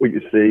 You get what you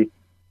see.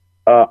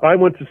 I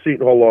went to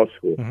Seton Hall Law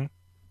School,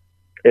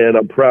 and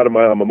I'm proud of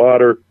my alma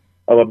mater.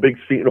 I'm a big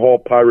Seton Hall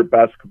Pirate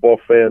basketball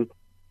fan.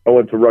 I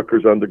went to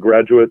Rutgers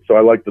undergraduate, so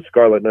I like the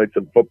Scarlet Knights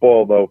in football,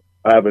 although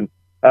I haven't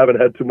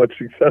had too much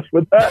success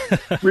with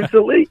that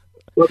recently.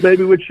 But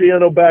maybe with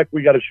Shiano back,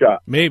 we got a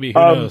shot. Maybe. Who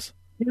knows?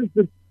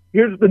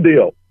 Here's the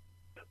deal.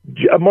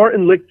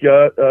 Martin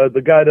Lichtya,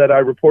 the guy that I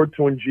report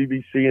to in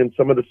GVC, and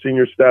some of the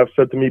senior staff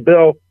said to me,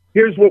 Bill,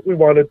 here's what we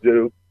want to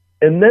do.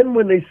 And then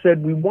when they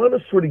said, we want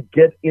to sort of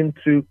get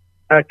into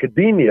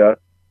academia,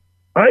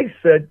 I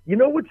said, you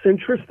know what's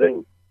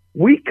interesting?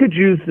 We could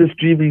use this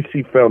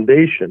GVC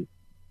Foundation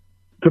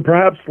to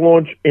perhaps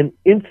launch an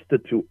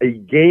institute, a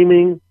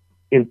gaming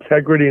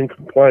integrity and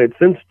compliance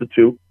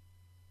institute,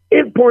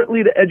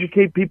 importantly to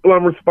educate people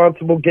on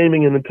responsible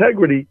gaming and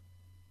integrity.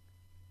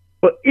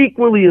 But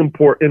equally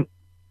important,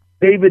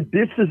 David,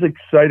 this is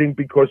exciting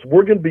because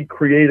we're going to be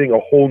creating a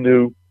whole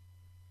new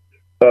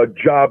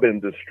job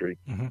industry.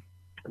 Mm-hmm.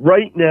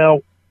 Right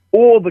now,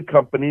 all the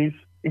companies,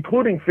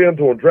 including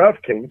FanDuel and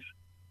DraftKings,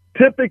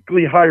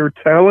 typically hire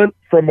talent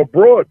from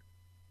abroad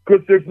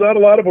because there's not a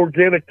lot of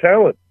organic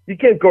talent. You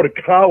can't go to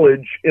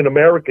college in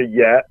America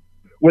yet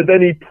with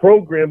any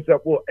programs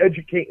that will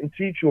educate and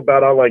teach you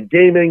about online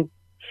gaming,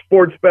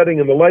 sports betting,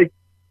 and the like.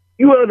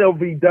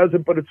 UNLV does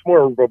it, but it's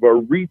more of a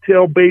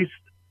retail-based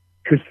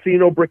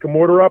casino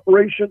brick-and-mortar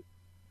operation.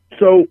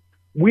 So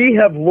we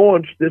have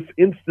launched this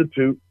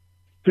institute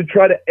to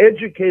try to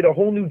educate a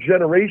whole new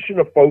generation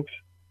of folks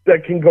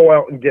that can go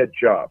out and get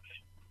jobs.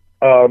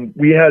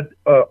 We had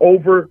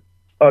over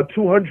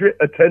 200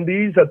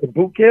 attendees at the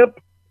boot camp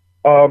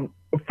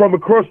from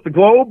across the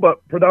globe,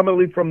 but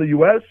predominantly from the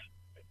U.S.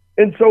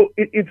 And so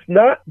it's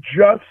not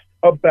just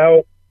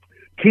about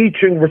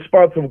teaching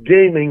responsible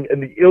gaming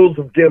and the ills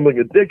of gambling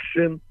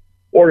addiction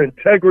or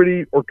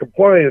integrity or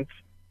compliance.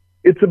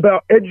 It's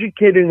about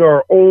educating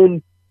our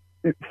own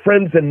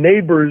friends and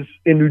neighbors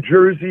in New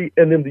Jersey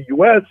and in the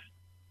U.S.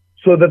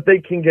 so that they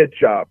can get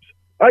jobs.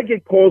 I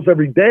get calls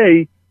every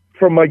day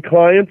from my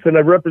clients, and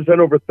I represent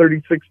over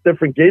 36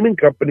 different gaming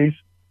companies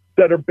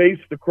that are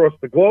based across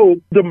the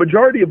globe, the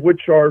majority of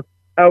which are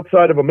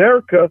outside of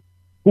America,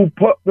 who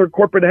put their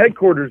corporate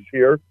headquarters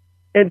here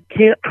and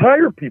can't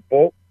hire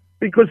people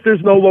because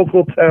there's no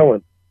local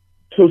talent.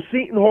 So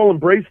Seton Hall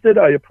embraced it.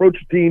 I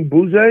approached Dean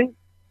Buzang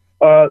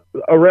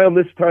around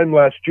this time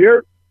last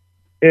year,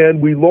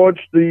 and we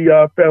launched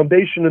the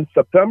foundation in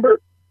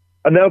September,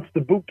 announced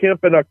the boot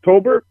camp in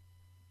October,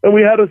 and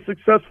we had a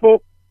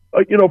successful,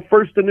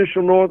 first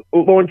initial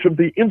launch of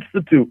the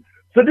Institute.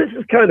 So this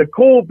is kind of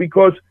cool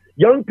because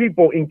young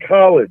people in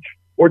college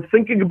or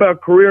thinking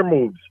about career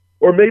moves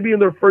or maybe in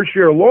their first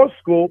year of law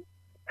school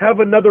have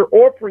another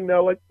offering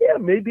now like, yeah,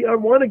 maybe I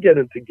want to get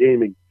into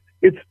gaming.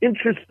 It's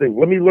interesting.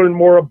 Let me learn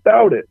more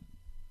about it.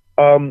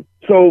 How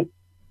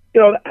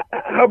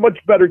much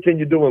better can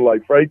you do in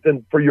life, right,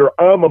 than for your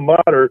alma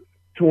mater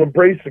to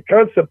embrace the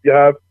concept you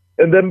have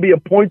and then be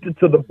appointed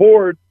to the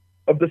board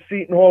of the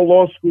Seton Hall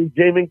Law School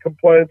Gaming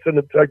Compliance and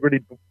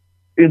Integrity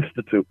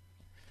Institute.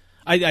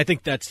 I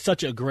think that's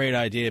such a great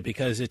idea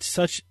because it's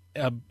such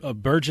a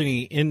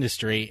burgeoning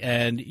industry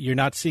and you're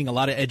not seeing a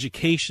lot of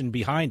education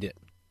behind it.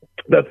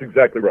 That's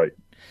exactly right.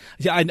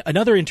 Yeah,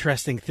 another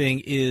interesting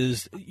thing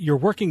is you're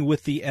working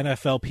with the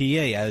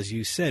NFLPA, as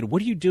you said.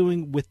 What are you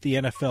doing with the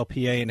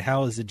NFLPA, and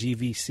how is the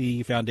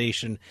GVC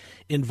Foundation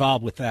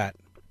involved with that?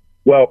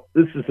 Well,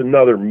 this is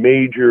another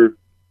major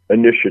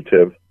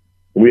initiative.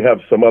 We have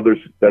some others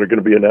that are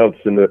going to be announced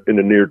in the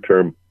near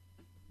term.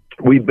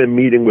 We've been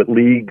meeting with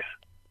leagues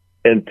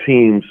and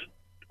teams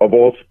of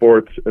all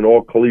sports and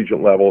all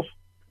collegiate levels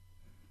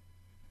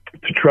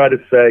to try to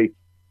say,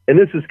 and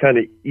this is kind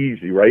of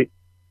easy, right?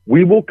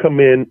 We will come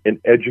in and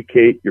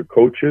educate your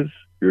coaches,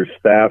 your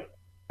staff,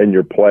 and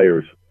your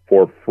players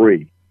for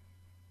free.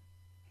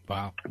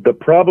 Wow. The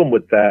problem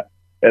with that,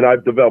 and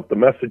I've developed the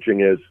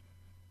messaging, is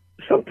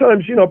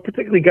sometimes,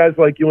 particularly guys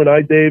like you and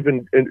I, Dave,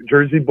 and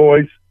Jersey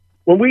boys,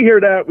 when we hear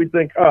that, we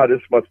think,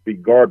 this must be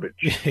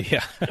garbage.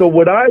 Yeah. So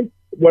what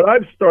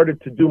I've started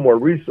to do more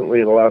recently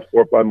in the last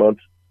 4 or 5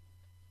 months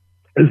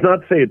is not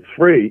say it's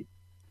free.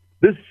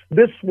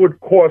 This would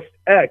cost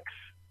X,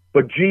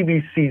 but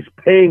GVC's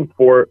paying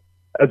for it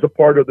as a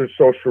part of their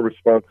social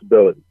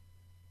responsibility.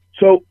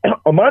 So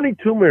Amani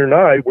Toomer and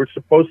I were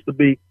supposed to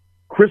be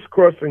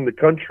crisscrossing the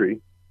country.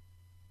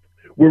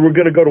 We were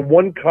going to go to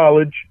one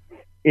college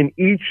in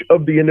each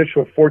of the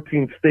initial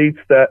 14 states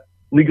that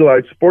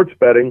legalized sports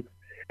betting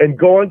and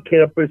go on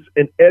campus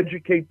and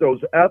educate those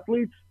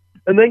athletes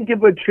and then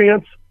give a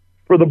chance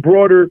for the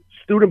broader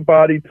student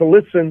body to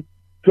listen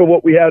to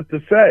what we had to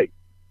say.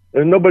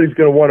 And nobody's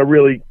going to want to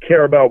really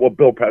care about what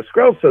Bill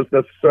Pascrell says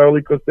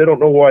necessarily because they don't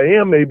know who I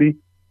am maybe.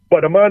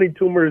 But Amani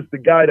Toomer is the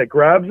guy that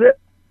grabs it,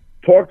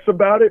 talks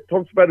about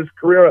his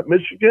career at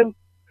Michigan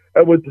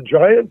and with the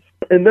Giants.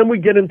 And then we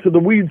get into the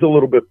weeds a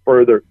little bit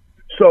further.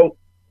 So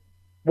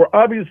we're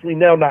obviously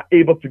now not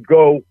able to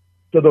go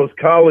to those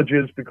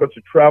colleges because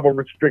of travel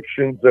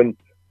restrictions and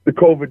the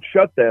COVID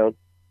shutdown.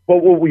 But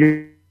what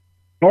we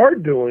are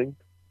doing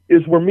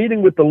is we're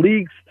meeting with the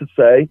leagues to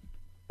say,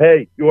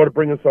 hey, you ought to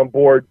bring us on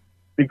board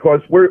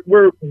because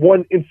we're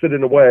one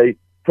incident away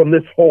from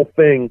this whole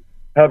thing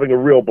having a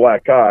real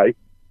black eye.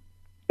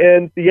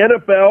 And the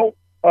NFL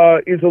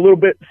is a little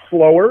bit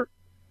slower.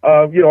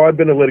 I've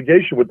been in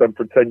litigation with them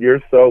for 10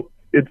 years, so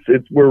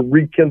we're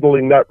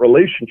rekindling that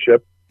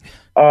relationship.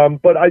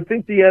 But I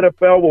think the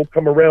NFL will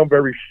come around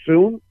very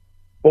soon.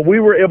 But we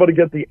were able to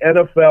get the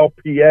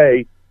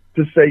NFLPA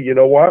to say, you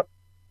know what?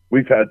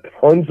 We've had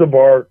tons of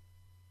our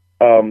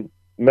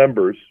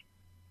members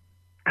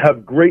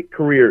have great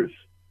careers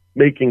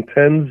making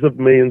tens of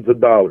millions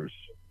of dollars.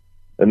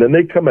 And then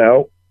they come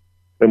out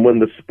And when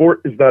the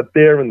sport is not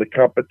there and the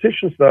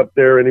competition's not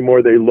there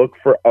anymore, they look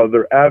for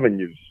other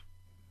avenues.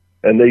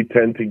 And they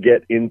tend to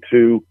get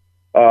into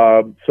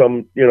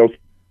some,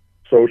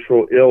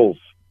 social ills,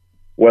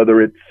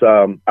 whether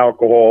it's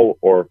alcohol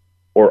or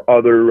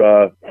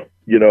other,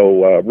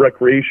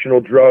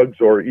 recreational drugs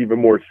or even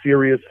more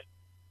serious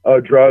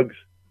drugs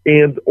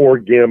and or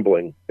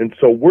gambling. And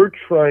so we're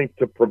trying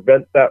to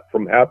prevent that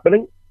from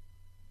happening.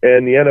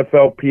 And the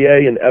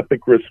NFLPA and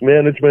Epic Risk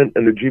Management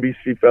and the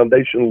GBC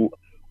Foundation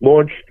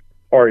launched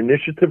our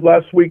initiative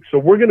last week. So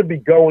we're going to be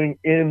going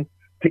in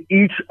to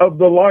each of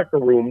the locker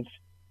rooms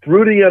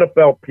through the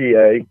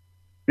NFLPA,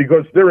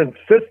 because they're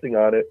insisting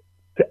on it,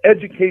 to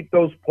educate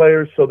those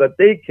players so that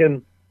they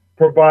can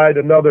provide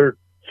another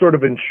sort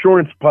of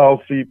insurance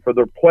policy for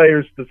their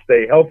players to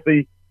stay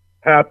healthy,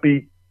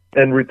 happy,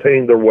 and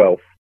retain their wealth.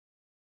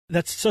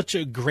 That's such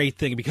a great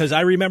thing, because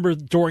I remember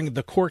during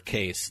the court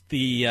case,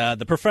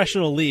 the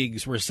professional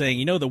leagues were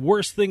saying, the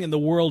worst thing in the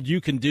world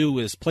you can do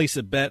is place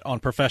a bet on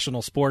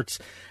professional sports.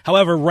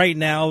 However, right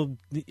now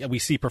we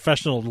see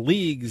professional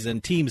leagues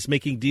and teams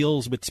making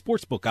deals with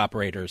sportsbook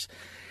operators.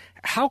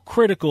 How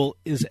critical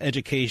is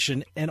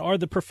education, and are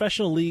the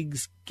professional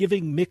leagues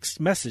giving mixed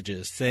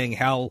messages saying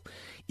how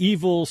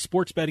evil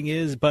sports betting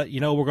is, but, we're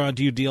going to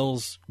do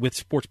deals with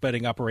sports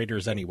betting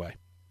operators anyway?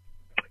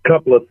 A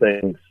couple of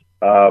things.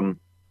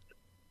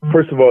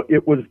 First of all,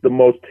 it was the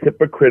most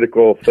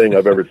hypocritical thing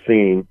I've ever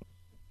seen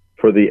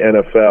for the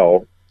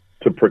NFL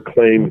to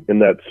proclaim in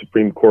that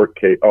Supreme Court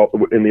case,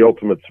 in the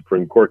ultimate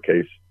Supreme Court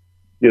case,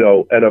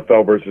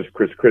 NFL versus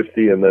Chris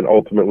Christie, and then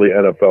ultimately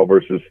NFL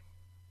versus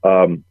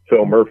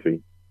Phil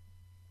Murphy.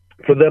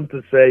 For them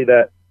to say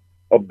that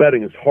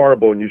betting is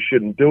horrible and you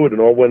shouldn't do it and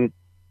all, when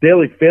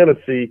daily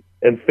fantasy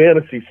and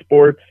fantasy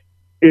sports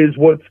is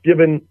what's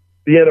given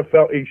the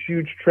NFL a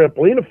huge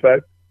trampoline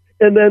effect.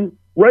 And then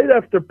right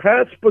after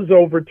PASP was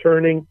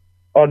overturning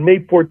on May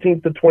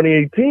 14th of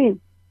 2018,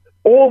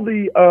 all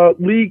the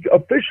league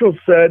officials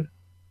said,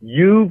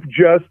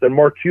 and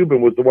Mark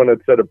Cuban was the one that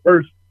said it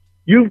first,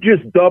 you've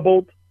just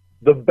doubled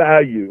the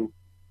value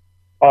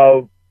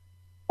of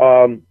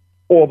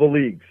all the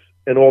leagues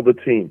and all the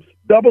teams.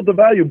 Doubled the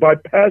value by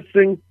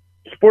passing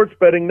sports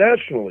betting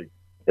nationally.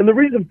 And the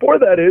reason for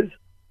that is,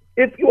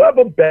 if you have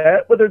a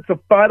bet, whether it's a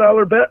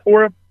 $5 bet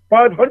or a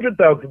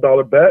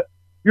 $500,000 bet,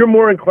 you're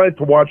more inclined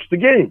to watch the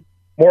game.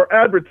 More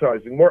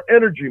advertising, more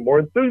energy, more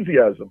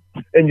enthusiasm.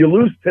 And you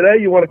lose today,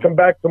 you want to come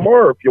back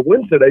tomorrow. If you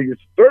win today, you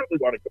certainly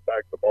want to come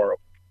back tomorrow.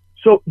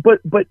 So,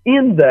 but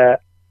in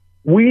that,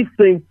 we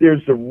think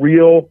there's a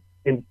real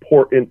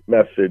important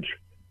message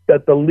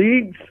that the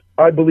leagues,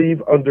 I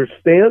believe,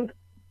 understand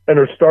and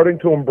are starting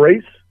to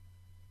embrace,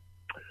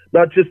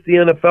 not just the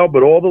NFL,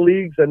 but all the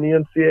leagues and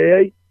the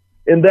NCAA.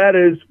 And that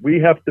is, we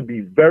have to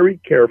be very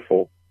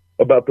careful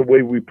about the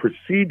way we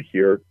proceed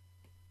here,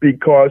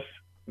 because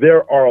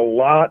there are a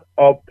lot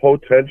of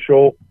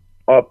potential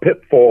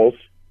pitfalls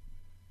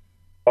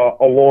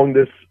along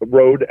this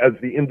road as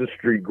the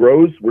industry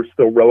grows. We're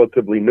still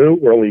relatively new.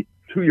 We're only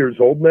 2 years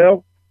old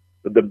now.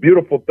 But the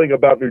beautiful thing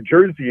about New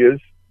Jersey is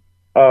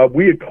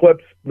we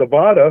eclipsed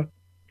Nevada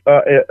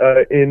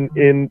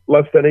in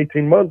less than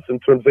 18 months in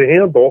terms of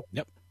handle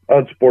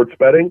on sports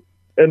betting.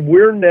 And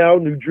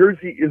New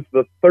Jersey is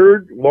the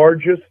third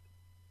largest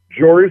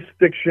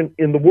jurisdiction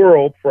in the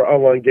world for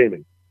online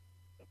gaming.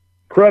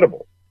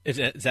 Incredible.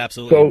 It's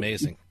absolutely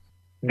amazing.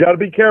 Got to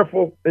be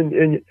careful, and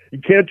you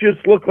can't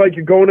just look like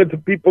you're going into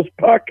people's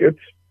pockets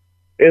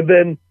and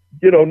then,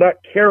 not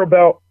care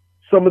about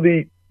some of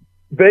the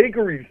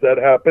vagaries that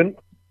happen,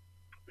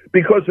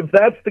 because if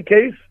that's the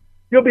case,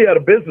 you'll be out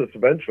of business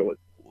eventually.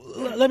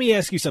 Let me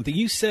ask you something.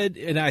 You said,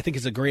 and I think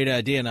it's a great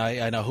idea, and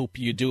I hope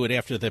you do it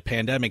after the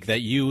pandemic,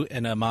 that you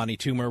and Amani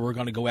Toomer were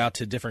going to go out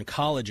to different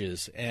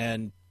colleges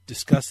and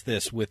discuss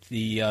this with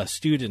the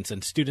students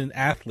and student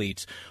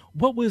athletes.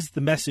 What was the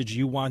message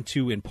you want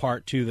to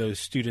impart to those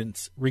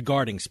students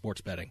regarding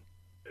sports betting?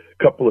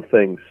 A couple of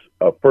things.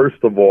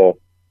 First of all,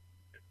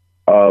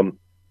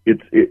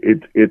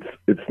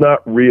 it's not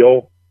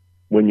real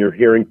when you're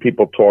hearing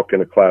people talk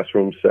in a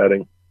classroom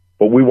setting,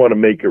 but we want to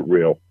make it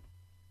real.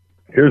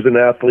 Here's an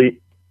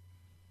athlete,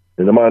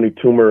 an Amani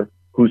Toomer,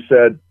 who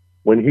said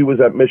when he was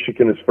at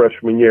Michigan his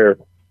freshman year,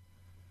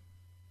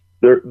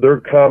 their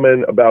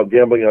comment about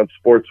gambling on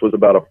sports was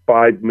about a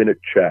 5-minute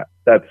chat.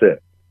 That's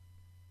it.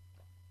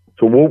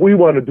 So what we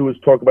want to do is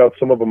talk about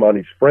some of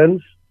Amani's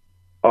friends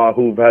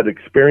who've had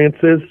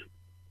experiences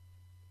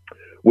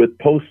with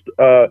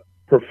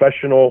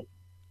post-professional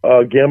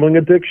gambling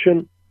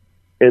addiction,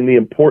 and the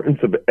importance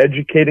of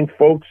educating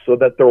folks so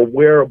that they're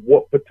aware of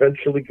what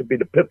potentially could be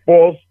the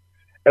pitfalls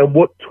and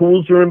what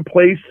tools are in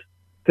place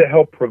to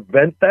help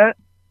prevent that,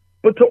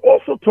 but to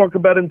also talk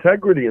about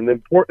integrity and the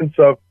importance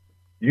of,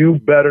 you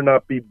better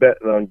not be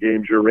betting on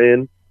games you're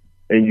in,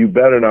 and you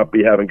better not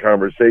be having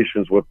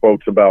conversations with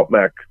folks about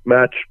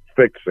match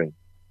fixing,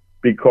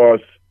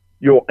 because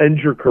you'll end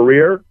your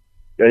career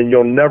and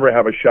you'll never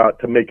have a shot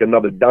to make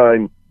another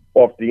dime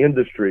off the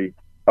industry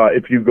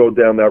if you go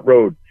down that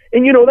road.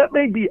 And, that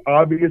may be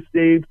obvious,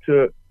 Dave,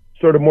 to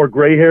sort of more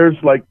gray hairs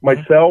like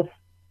myself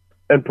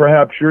and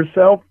perhaps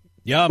yourself.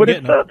 Yeah, but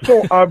it's not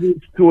so obvious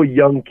to a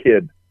young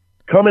kid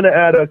coming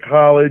out of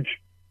college.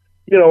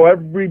 You know,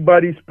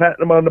 everybody's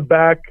patting him on the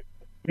back.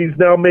 He's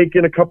now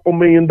making a couple $1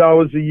 million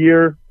a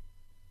year.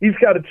 He's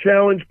got a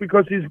challenge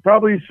because he's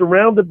probably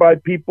surrounded by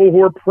people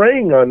who are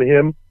preying on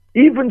him,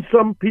 even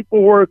some people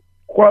who are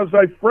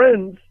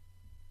quasi-friends.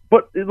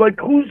 But, like,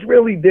 who's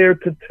really there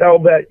to tell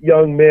that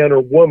young man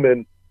or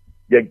woman,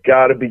 you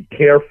got to be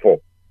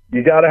careful.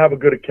 You got to have a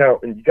good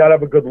accountant. You got to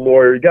have a good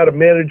lawyer. You got to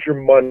manage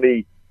your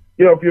money.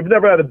 You know, if you've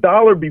never had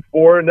 $1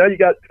 before and now you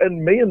got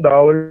 $10 million,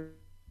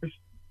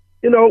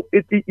 you know,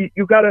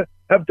 you got to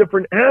have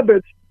different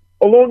habits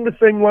along the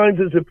same lines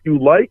as if you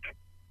like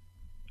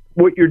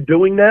what you're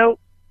doing now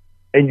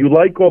and you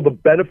like all the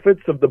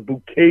benefits of the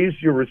bouquets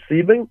you're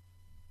receiving,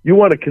 you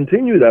want to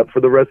continue that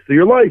for the rest of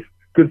your life,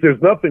 because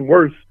there's nothing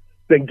worse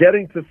than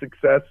getting to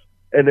success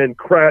and then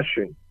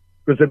crashing,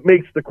 because it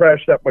makes the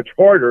crash that much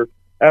harder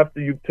after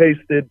you've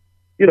tasted,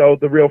 you know,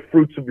 the real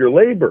fruits of your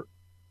labor.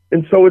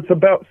 And so it's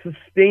about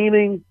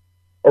sustaining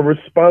a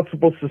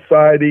responsible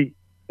society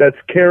that's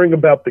caring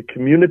about the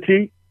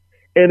community.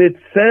 And it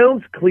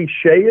sounds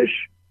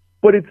cliche-ish,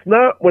 but it's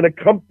not when a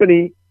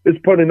company is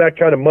putting that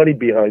kind of money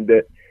behind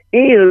it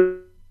and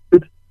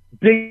it's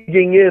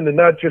digging in and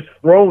not just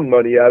throwing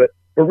money at it,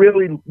 but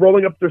really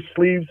rolling up their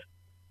sleeves,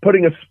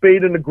 putting a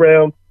spade in the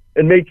ground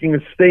and making a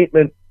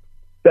statement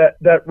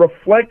that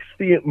reflects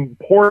the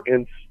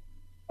importance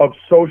of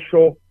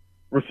social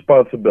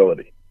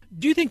responsibility.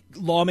 Do you think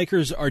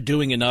lawmakers are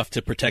doing enough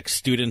to protect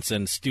students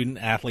and student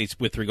athletes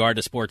with regard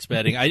to sports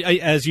betting?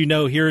 As you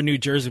know, here in New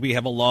Jersey, we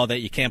have a law that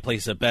you can't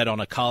place a bet on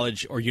a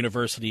college or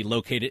university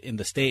located in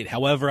the state.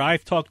 However,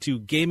 I've talked to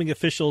gaming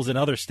officials in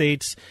other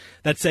states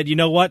that said, you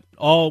know what,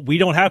 we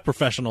don't have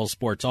professional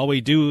sports. All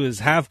we do is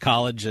have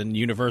college and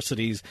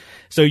universities,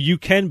 so you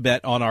can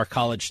bet on our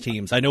college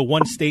teams. I know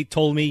one state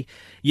told me,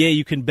 yeah,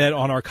 you can bet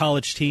on our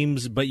college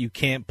teams, but you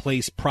can't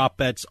place prop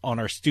bets on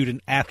our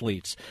student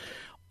athletes.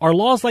 Are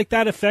laws like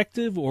that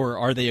effective, or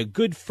are they a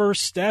good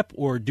first step,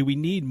 or do we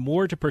need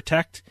more to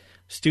protect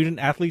student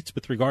athletes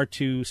with regard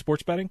to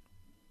sports betting?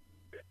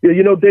 Yeah,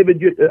 you know,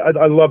 David,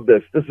 I love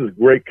this. This is a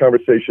great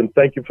conversation.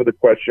 Thank you for the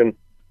question.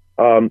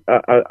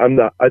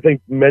 I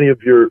think many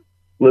of your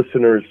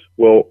listeners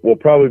will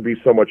probably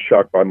be somewhat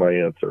shocked by my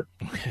answer.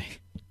 Okay.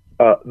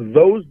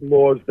 Those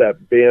laws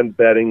that ban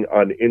betting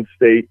on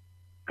in-state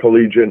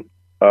collegiate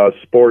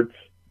sports,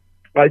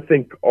 I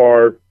think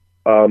are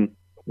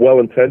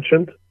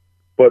well-intentioned,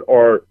 but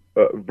are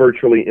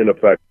virtually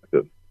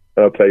ineffective.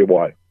 And I'll tell you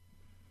why.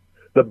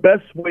 The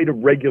best way to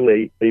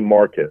regulate a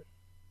market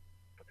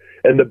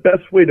and the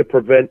best way to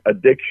prevent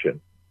addiction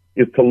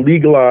is to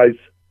legalize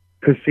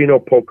casino,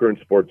 poker, and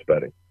sports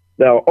betting.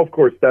 Now, of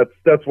course,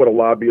 that's what a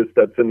lobbyist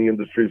that's in the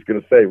industry is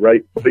going to say,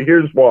 right? But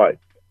here's why.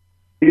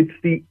 It's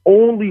the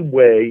only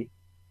way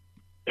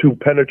to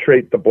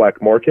penetrate the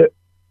black market,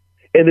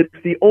 and it's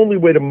the only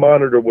way to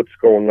monitor what's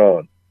going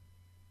on.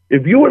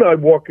 If you and I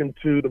walk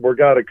into the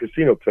Borgata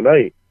Casino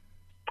tonight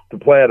to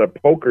play at a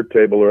poker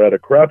table or at a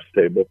craps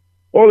table,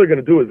 all they're going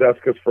to do is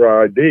ask us for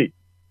our ID.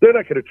 They're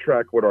not going to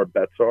track what our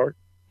bets are.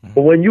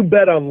 But when you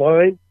bet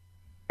online,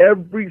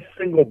 every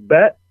single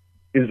bet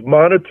is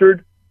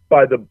monitored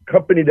by the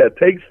company that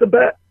takes the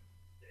bet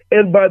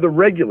and by the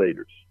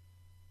regulators.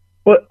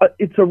 But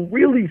it's a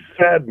really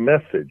sad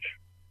message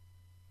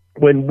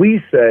when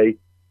we say,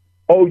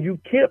 oh, you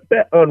can't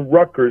bet on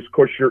Rutgers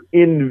because you're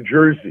in New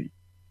Jersey.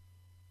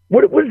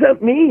 What does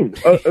that mean?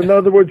 In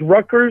other words,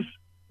 Rutgers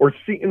or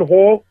Seton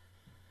Hall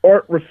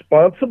aren't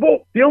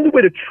responsible? The only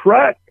way to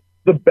track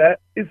the bet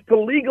is to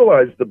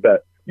legalize the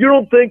bet. You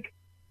don't think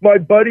my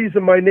buddies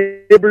and my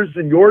neighbors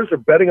and yours are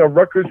betting on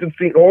Rutgers and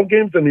Seton Hall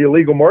games in the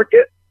illegal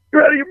market?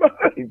 You're out of your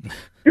mind.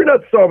 You're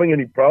not solving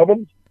any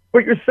problems,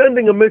 but you're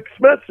sending a mixed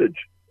message.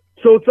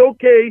 So it's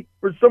okay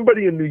for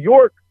somebody in New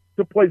York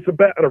to place a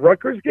bet on a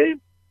Rutgers game,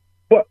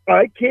 but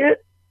I can't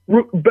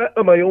bet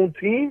on my own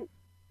team.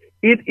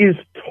 It is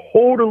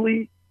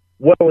totally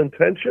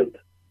well-intentioned,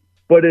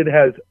 but it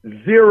has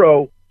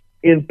zero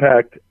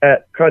impact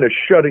at kind of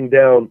shutting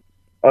down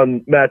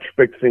on match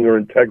fixing or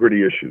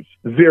integrity issues.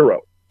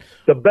 Zero.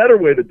 The better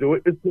way to do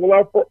it is to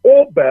allow for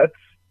all bets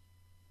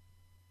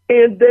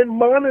and then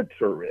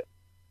monitor it.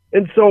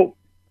 And so,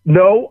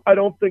 no, I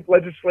don't think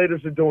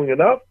legislators are doing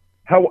enough.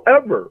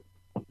 However,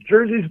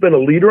 Jersey's been a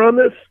leader on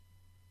this.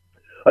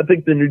 I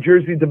think the New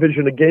Jersey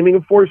Division of Gaming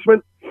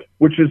Enforcement,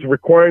 which is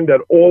requiring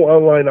that all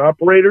online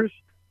operators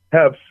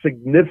have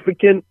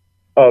significant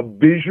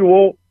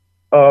visual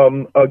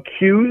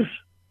cues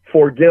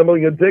for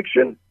gambling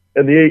addiction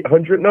and the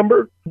 800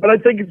 number. But I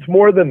think it's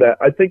more than that.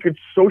 I think it's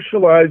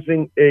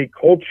socializing a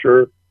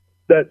culture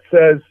that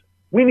says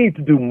we need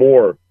to do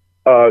more,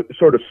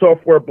 sort of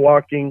software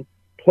blocking,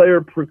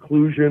 player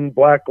preclusion,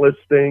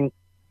 blacklisting.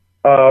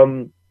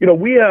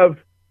 We have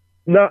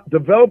not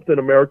developed in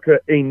America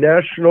a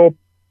national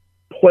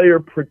player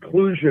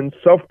preclusion,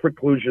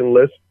 self-preclusion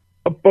list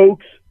of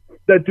folks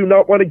that do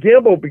not want to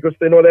gamble because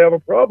they know they have a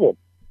problem.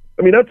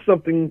 I mean, that's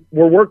something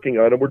we're working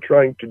on and we're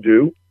trying to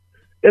do.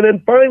 And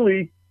then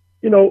finally,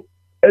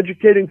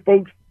 educating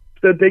folks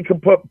that they can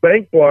put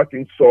bank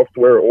blocking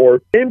software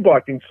or game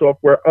blocking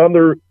software on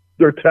their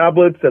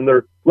tablets and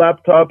their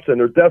laptops and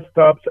their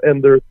desktops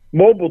and their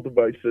mobile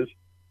devices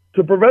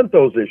to prevent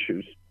those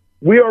issues.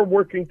 We are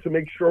working to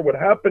make sure what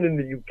happened in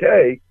the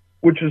UK,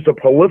 which is a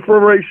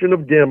proliferation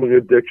of gambling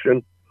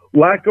addiction,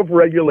 lack of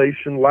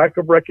regulation, lack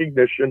of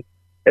recognition,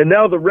 and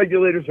now the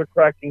regulators are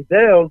cracking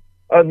down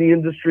on the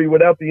industry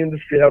without the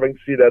industry having a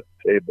seat at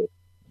the table.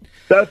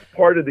 That's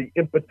part of the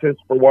impetus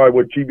for why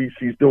what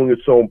GVC is doing is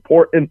so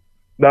important,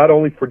 not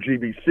only for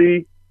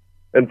GVC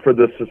and for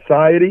the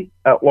society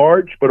at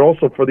large, but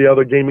also for the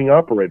other gaming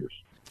operators.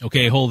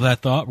 Okay, hold that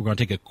thought. We're going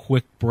to take a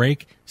quick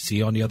break. See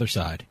you on the other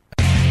side.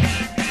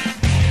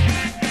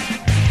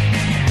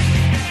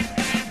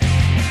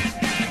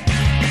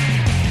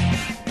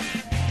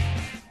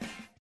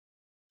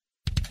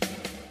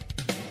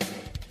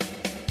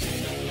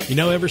 You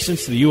know, ever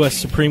since the U.S.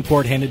 Supreme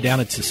Court handed down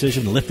its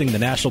decision lifting the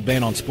national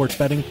ban on sports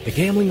betting, the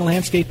gambling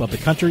landscape of the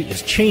country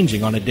is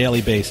changing on a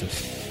daily basis.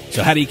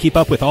 So how do you keep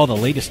up with all the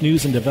latest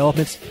news and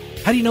developments?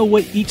 How do you know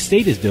what each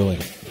state is doing?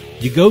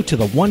 You go to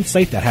the one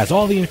site that has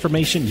all the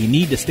information you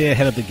need to stay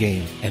ahead of the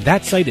game, and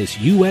that site is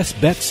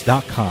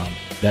usbets.com.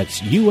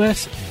 That's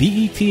usbets.com.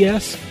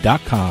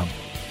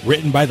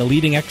 Written by the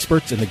leading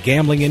experts in the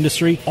gambling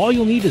industry, all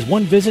you'll need is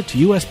one visit to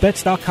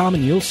usbets.com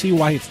and you'll see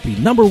why it's the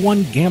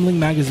 #1 gambling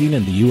magazine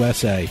in the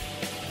USA.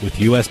 With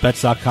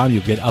usbets.com,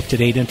 you'll get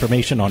up-to-date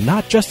information on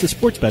not just the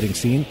sports betting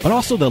scene, but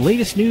also the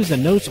latest news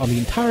and notes on the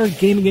entire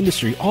gaming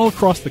industry all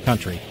across the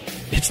country.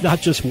 It's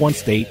not just one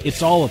state,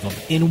 it's all of them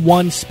in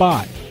one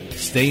spot.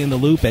 Stay in the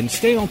loop and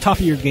stay on top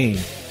of your game.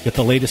 Get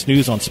the latest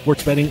news on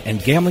sports betting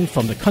and gambling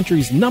from the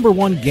country's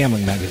 #1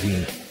 gambling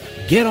magazine.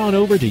 Get on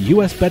over to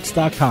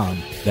usbets.com.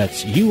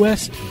 That's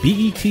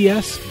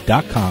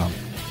usbets.com.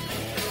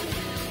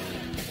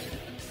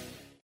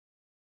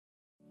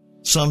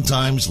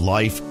 Sometimes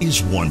life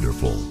is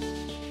wonderful,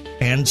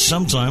 and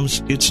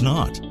sometimes it's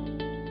not.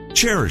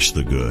 Cherish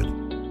the good,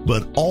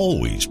 but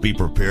always be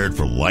prepared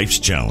for life's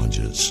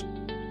challenges.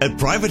 At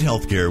Private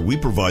Healthcare, we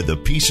provide the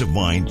peace of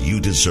mind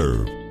you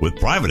deserve. With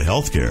Private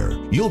Healthcare,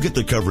 you'll get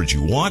the coverage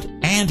you want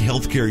and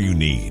healthcare you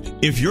need.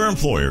 If your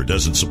employer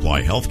doesn't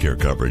supply healthcare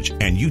coverage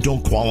and you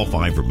don't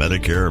qualify for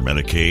Medicare or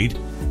Medicaid,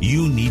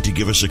 you need to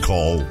give us a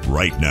call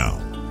right now.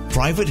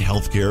 Private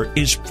Healthcare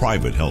is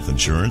private health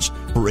insurance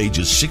for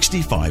ages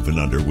 65 and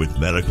under with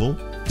medical,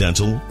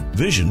 dental,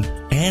 vision,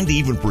 and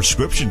even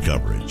prescription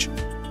coverage.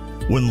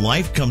 When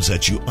life comes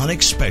at you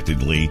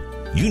unexpectedly,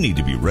 you need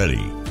to be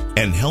ready.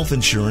 And health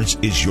insurance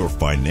is your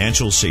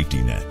financial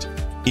safety net.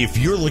 If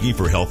you're looking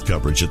for health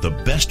coverage at the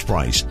best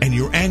price and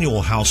your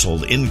annual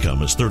household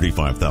income is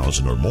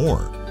 $35,000 or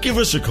more, give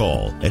us a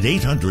call at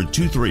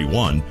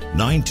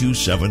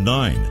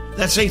 800-231-9279.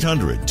 That's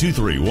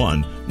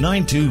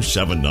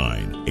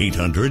 800-231-9279.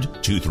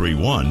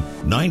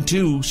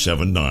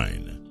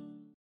 800-231-9279.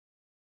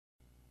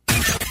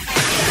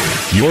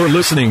 You're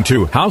listening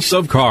to House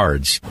of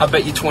Cards. I'll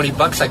bet you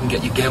 $20 I can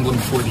get you gambling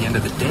before the end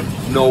of the day.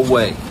 No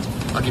way.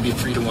 I'll give you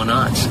 3-1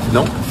 odds.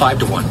 Nope.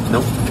 5-1.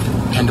 Nope.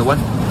 10-1.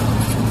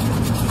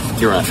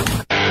 You're on.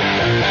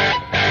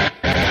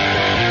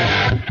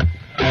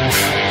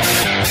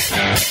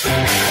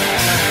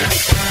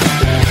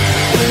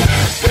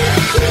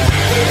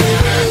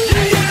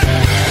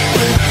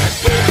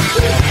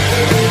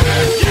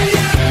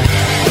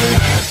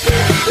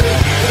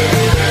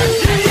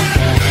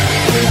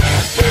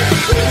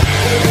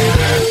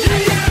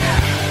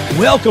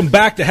 Welcome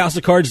back to House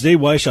of Cards. Dave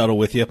Weishuttle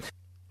with you.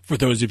 For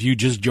those of you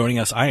just joining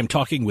us, I am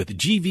talking with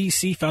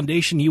GVC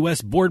Foundation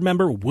U.S. board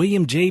member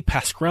William J.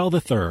 Pascrell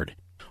III.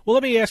 Well,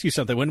 let me ask you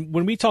something.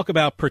 When we talk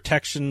about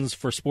protections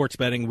for sports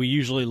betting, we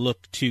usually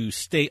look to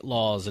state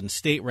laws and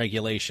state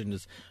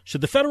regulations.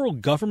 Should the federal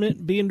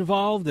government be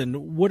involved,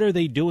 and what are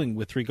they doing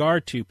with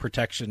regard to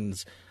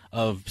protections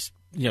of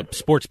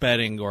sports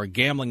betting or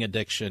gambling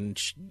addiction?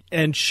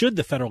 And should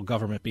the federal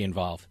government be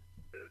involved?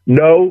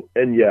 No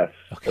and yes.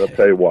 Okay. I'll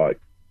tell you why.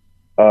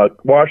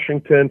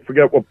 Washington,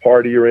 forget what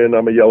party you're in.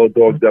 I'm a yellow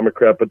dog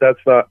Democrat, but that's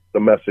not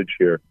the message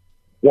here.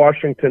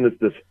 Washington is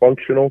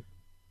dysfunctional.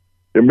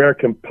 The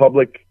American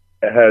public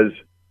has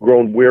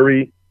grown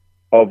weary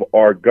of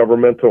our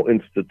governmental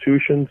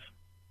institutions.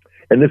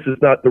 And this is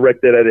not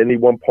directed at any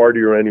one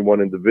party or any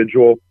one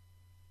individual.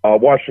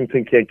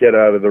 Washington can't get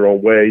out of their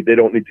own way. They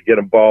don't need to get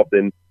involved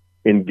in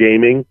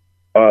gaming.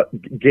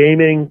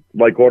 Gaming,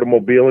 like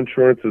automobile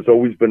insurance, has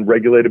always been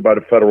regulated by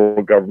the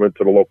federal government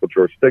to the local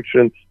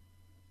jurisdictions.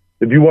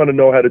 If you want to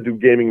know how to do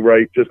gaming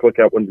right, just look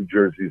at what New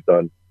Jersey's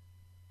done.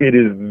 It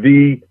is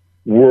the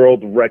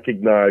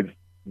world-recognized,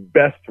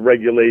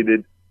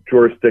 best-regulated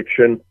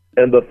jurisdiction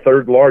and the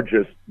third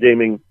largest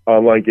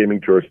online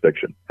gaming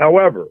jurisdiction.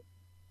 However,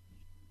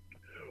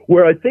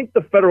 where I think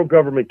the federal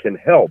government can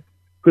help,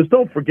 because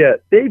don't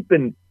forget, they've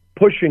been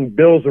pushing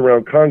bills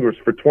around Congress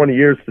for 20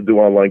 years to do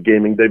online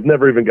gaming. They've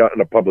never even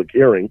gotten a public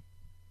hearing.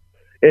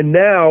 And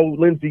now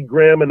Lindsey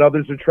Graham and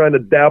others are trying to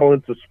dabble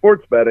into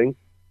sports betting.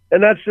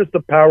 And that's just a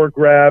power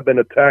grab and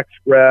a tax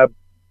grab,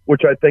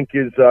 which I think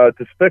is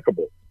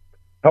despicable.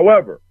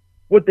 However,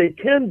 what they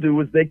can do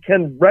is they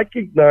can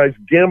recognize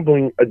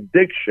gambling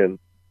addiction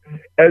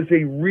as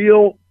a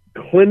real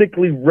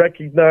clinically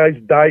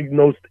recognized,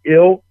 diagnosed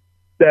ill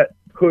that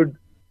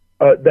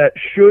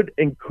should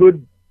and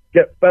could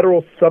get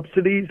federal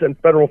subsidies and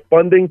federal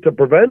funding to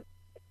prevent,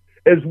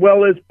 as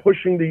well as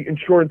pushing the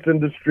insurance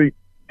industry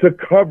to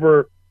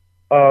cover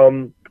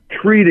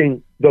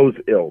treating those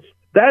ills.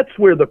 That's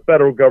where the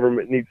federal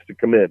government needs to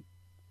come in.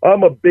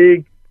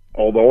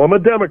 Although I'm a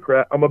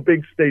Democrat, I'm a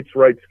big states'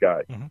 rights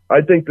guy. Mm-hmm.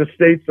 I think the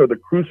states are the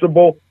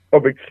crucible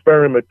of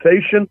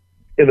experimentation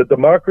in a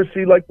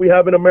democracy like we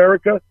have in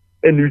America,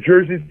 and New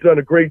Jersey's done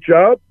a great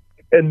job,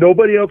 and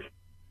nobody else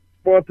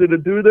wanted to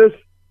do this,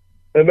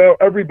 and now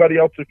everybody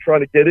else is trying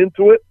to get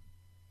into it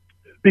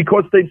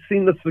because they've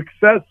seen the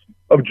success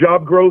of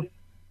job growth,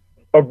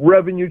 of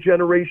revenue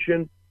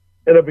generation,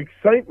 and of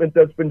excitement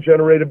that's been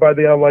generated by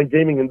the online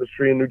gaming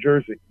industry in New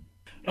Jersey.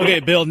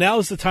 Okay, Bill, now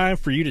is the time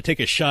for you to take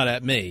a shot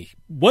at me.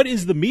 What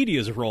is the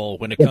media's role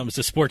when it comes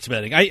to sports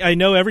betting? I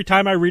know every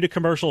time I read a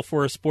commercial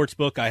for a sports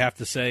book, I have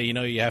to say,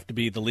 you have to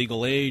be the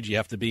legal age, you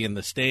have to be in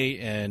the state,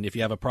 and if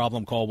you have a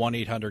problem, call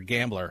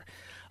 1-800-GAMBLER.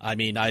 I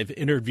mean, I've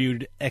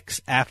interviewed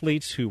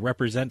ex-athletes who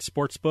represent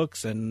sports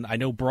books, and I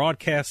know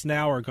broadcasts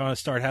now are going to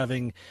start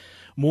having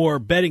more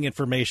betting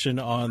information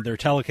on their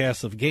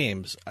telecasts of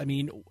games. I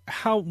mean,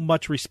 how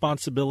much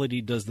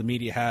responsibility does the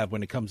media have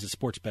when it comes to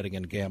sports betting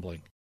and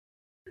gambling?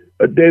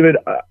 David,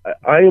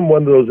 I am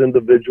one of those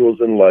individuals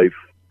in life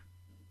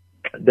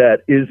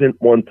that isn't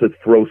one to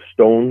throw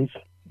stones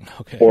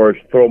or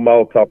throw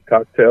Molotov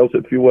cocktails,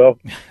 if you will.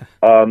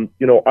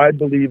 I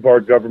believe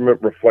our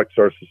government reflects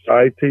our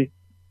society,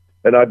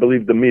 and I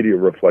believe the media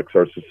reflects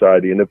our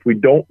society. And if we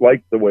don't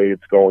like the way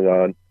it's going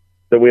on,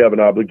 then we have an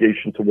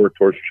obligation to work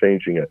towards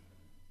changing it.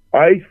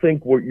 I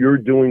think what you're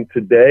doing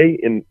today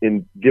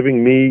in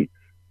giving me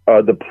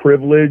the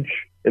privilege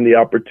and the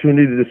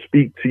opportunity to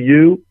speak to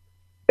you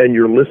and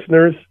your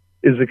listeners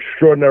is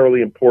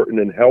extraordinarily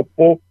important and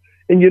helpful.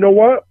 And you know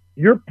what?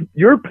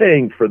 You're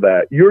paying for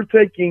that. You're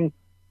taking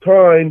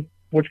time,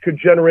 which could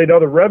generate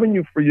other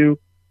revenue for you,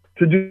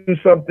 to do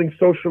something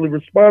socially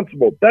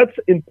responsible. That's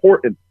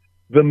important.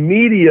 The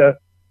media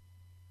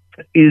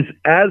is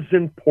as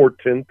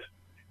important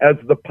as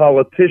the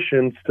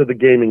politicians to the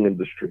gaming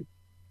industry.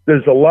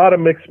 There's a lot of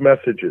mixed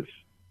messages.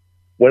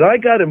 When I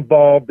got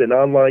involved in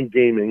online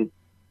gaming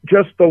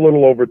just a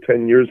little over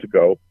 10 years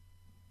ago,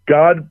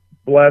 God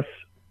bless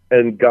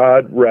and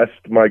God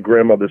rest my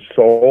grandmother's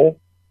soul.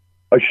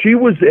 She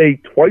was a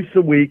twice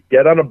a week,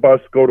 get on a bus,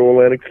 go to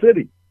Atlantic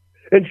City.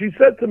 And she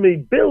said to me,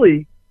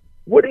 Billy,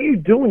 what are you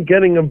doing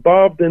getting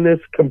involved in this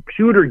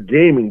computer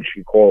gaming,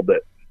 she called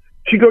it.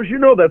 She goes,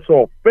 that's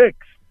all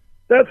fixed.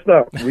 That's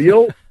not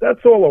real.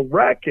 That's all a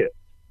racket.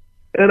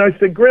 And I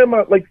said,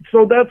 Grandma,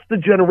 so that's the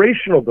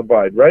generational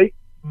divide, right?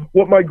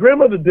 What my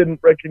grandmother didn't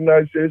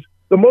recognize is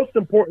the most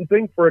important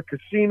thing for a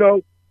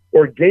casino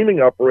or a gaming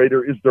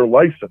operator is their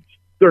license.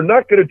 They're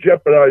not going to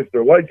jeopardize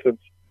their license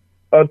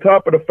on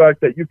top of the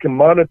fact that you can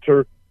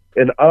monitor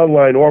an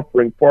online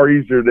offering far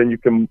easier than you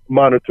can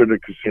monitor the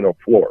casino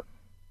floor.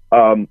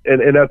 And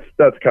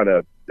that's kind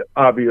of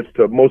obvious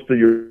to most of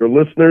your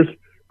listeners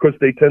because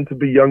they tend to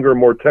be younger,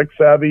 more tech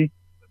savvy,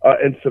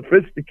 and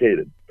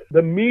sophisticated.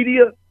 The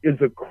media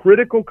is a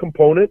critical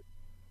component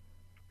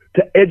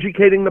to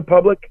educating the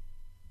public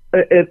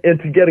and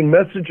to getting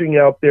messaging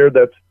out there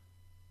that's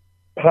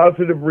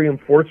positive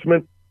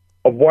reinforcement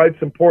of why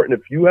it's important.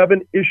 If you have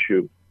an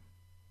issue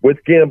with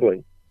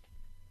gambling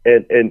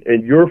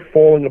and you're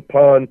falling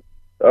upon,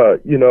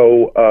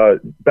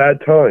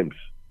 bad times,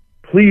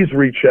 please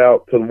reach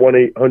out to the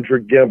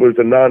 1-800-GAMBLERS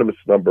Anonymous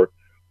number.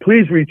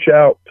 Please reach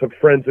out to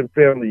friends and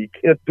family. You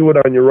can't do it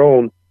on your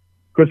own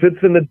because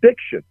it's an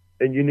addiction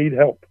and you need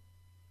help.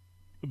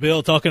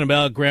 Bill, talking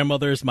about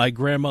grandmothers, my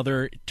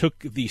grandmother took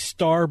the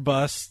Star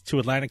bus to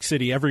Atlantic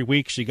City every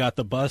week. She got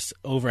the bus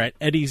over at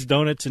Eddie's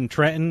Donuts in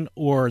Trenton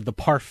or the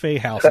Parfait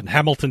House in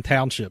Hamilton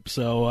Township.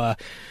 So, I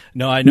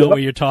know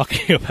what you're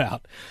talking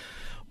about.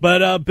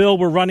 But, Bill,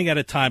 we're running out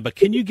of time. But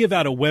can you give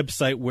out a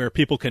website where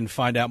people can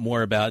find out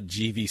more about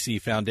GVC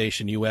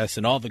Foundation US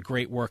and all the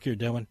great work you're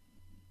doing?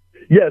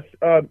 Yes,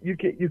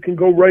 you can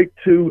go right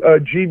to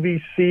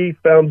GVC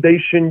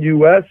Foundation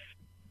US.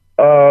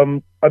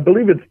 I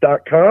believe it's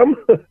 .com.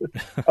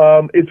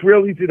 It's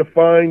real easy to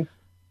find.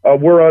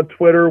 We're on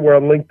Twitter. We're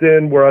on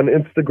LinkedIn. We're on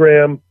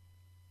Instagram.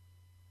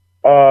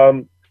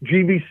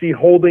 GVC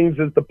Holdings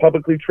is the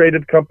publicly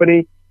traded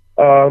company.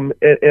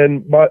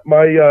 And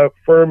my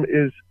firm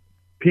is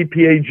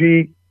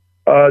ppag.com.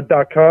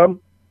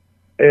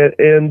 And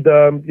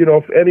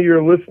if any of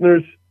your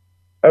listeners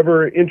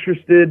ever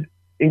interested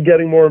in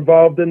getting more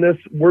involved in this,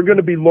 we're going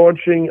to be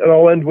launching, and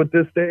I'll end with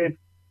this, Dave,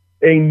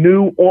 a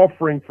new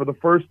offering for the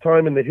first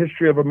time in the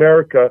history of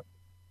America,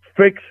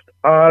 fixed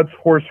odds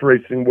horse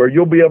racing, where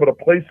you'll be able to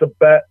place a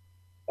bet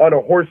on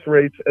a horse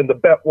race and the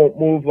bet won't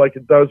move like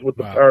it does with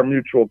the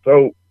pari-mutuel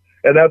tote.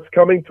 And that's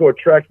coming to a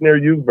track near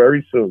you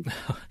very soon.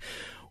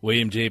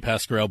 William J.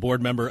 Pasquarel,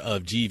 board member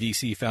of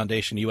GVC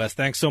Foundation US.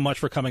 Thanks so much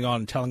for coming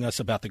on and telling us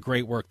about the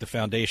great work the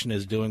foundation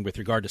is doing with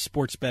regard to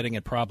sports betting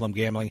and problem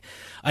gambling.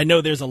 I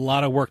know there's a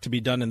lot of work to be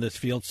done in this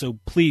field, so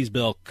please,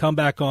 Bill, come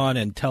back on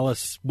and tell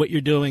us what you're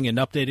doing and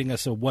updating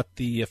us on what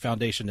the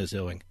foundation is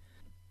doing.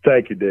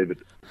 Thank you, David.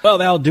 Well,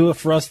 that'll do it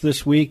for us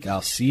this week.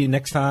 I'll see you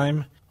next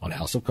time on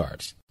House of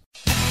Cards.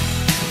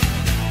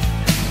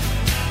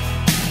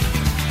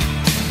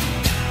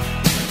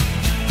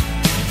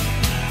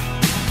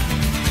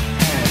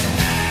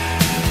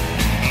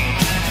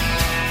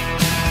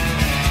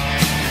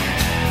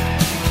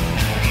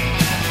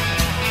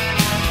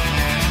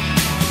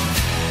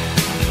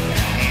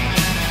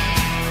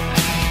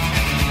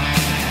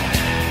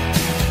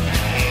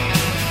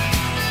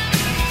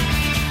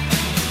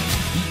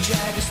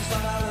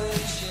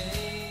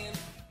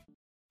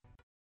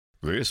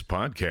 This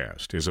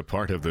podcast is a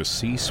part of the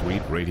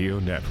C-Suite Radio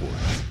Network.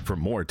 For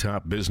more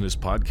top business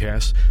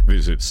podcasts,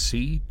 visit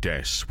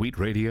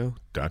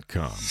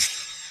c-suiteradio.com.